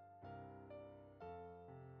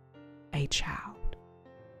a child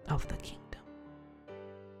of the kingdom.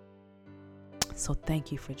 So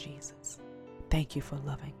thank you for Jesus. Thank you for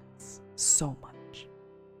loving us so much.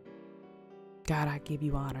 God, I give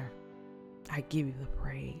you honor. I give you the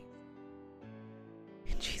praise.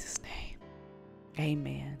 In Jesus' name,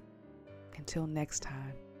 amen. Until next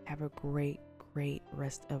time, have a great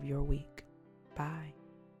rest of your week. Bye.